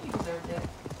 Yeah, you deserved it.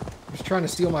 He was trying to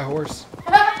steal my horse.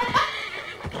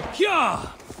 Yeah.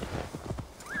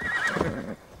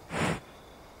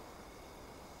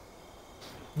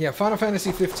 Yeah, Final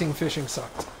Fantasy 15 fishing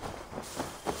sucked.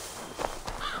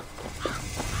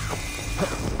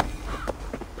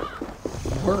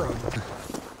 Worm.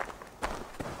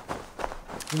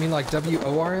 You mean like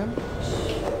W-O-R-M?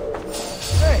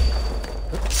 Hey!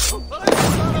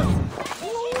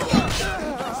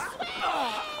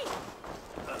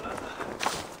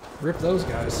 Rip those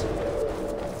guys.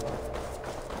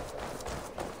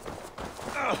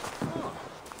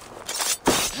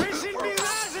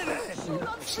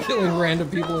 Killing random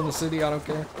people in the city, I don't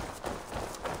care.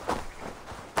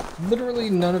 Literally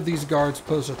none of these guards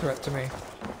pose a threat to me.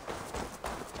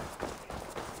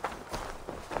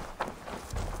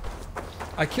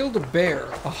 I killed a bear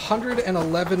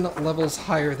 111 levels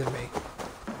higher than me.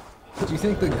 Do you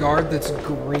think the guard that's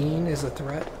green is a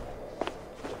threat?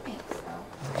 I think so.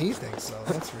 He thinks so,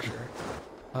 that's for sure.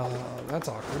 That's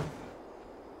awkward.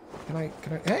 Can I,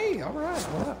 hey, alright,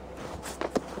 what up?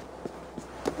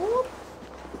 Whoop.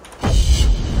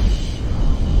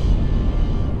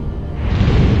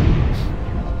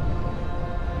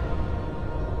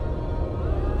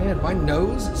 Man, my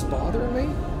nose is bothering me.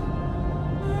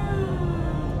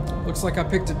 Looks like I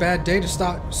picked a bad day to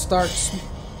start.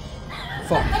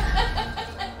 Fuck.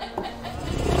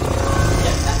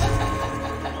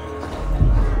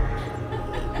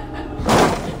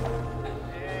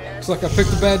 Looks like I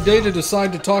picked a bad day to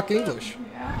decide to talk English.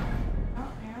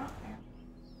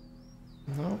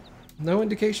 No, no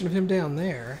indication of him down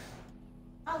there.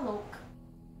 Hello.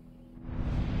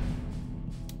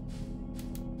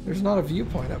 There's not a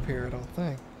viewpoint up here, I don't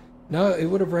think. No, it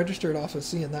would have registered off of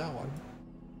seeing that one.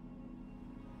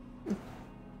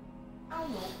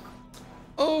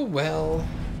 Oh well,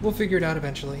 we'll figure it out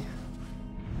eventually.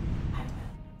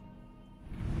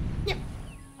 Yeah.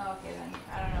 Okay then,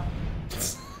 I don't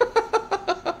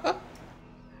know.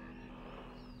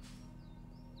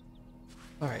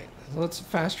 Alright, let's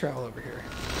fast travel over here.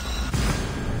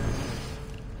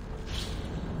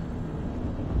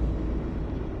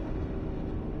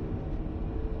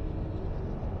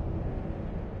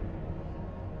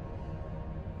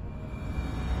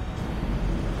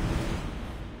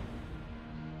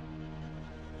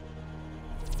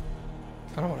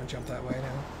 I don't want to jump that way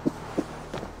now.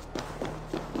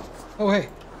 Oh, hey.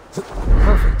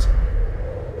 Perfect.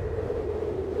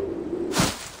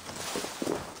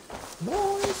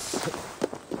 Nice.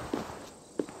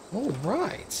 All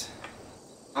right.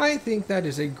 I think that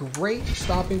is a great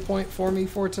stopping point for me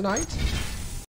for tonight.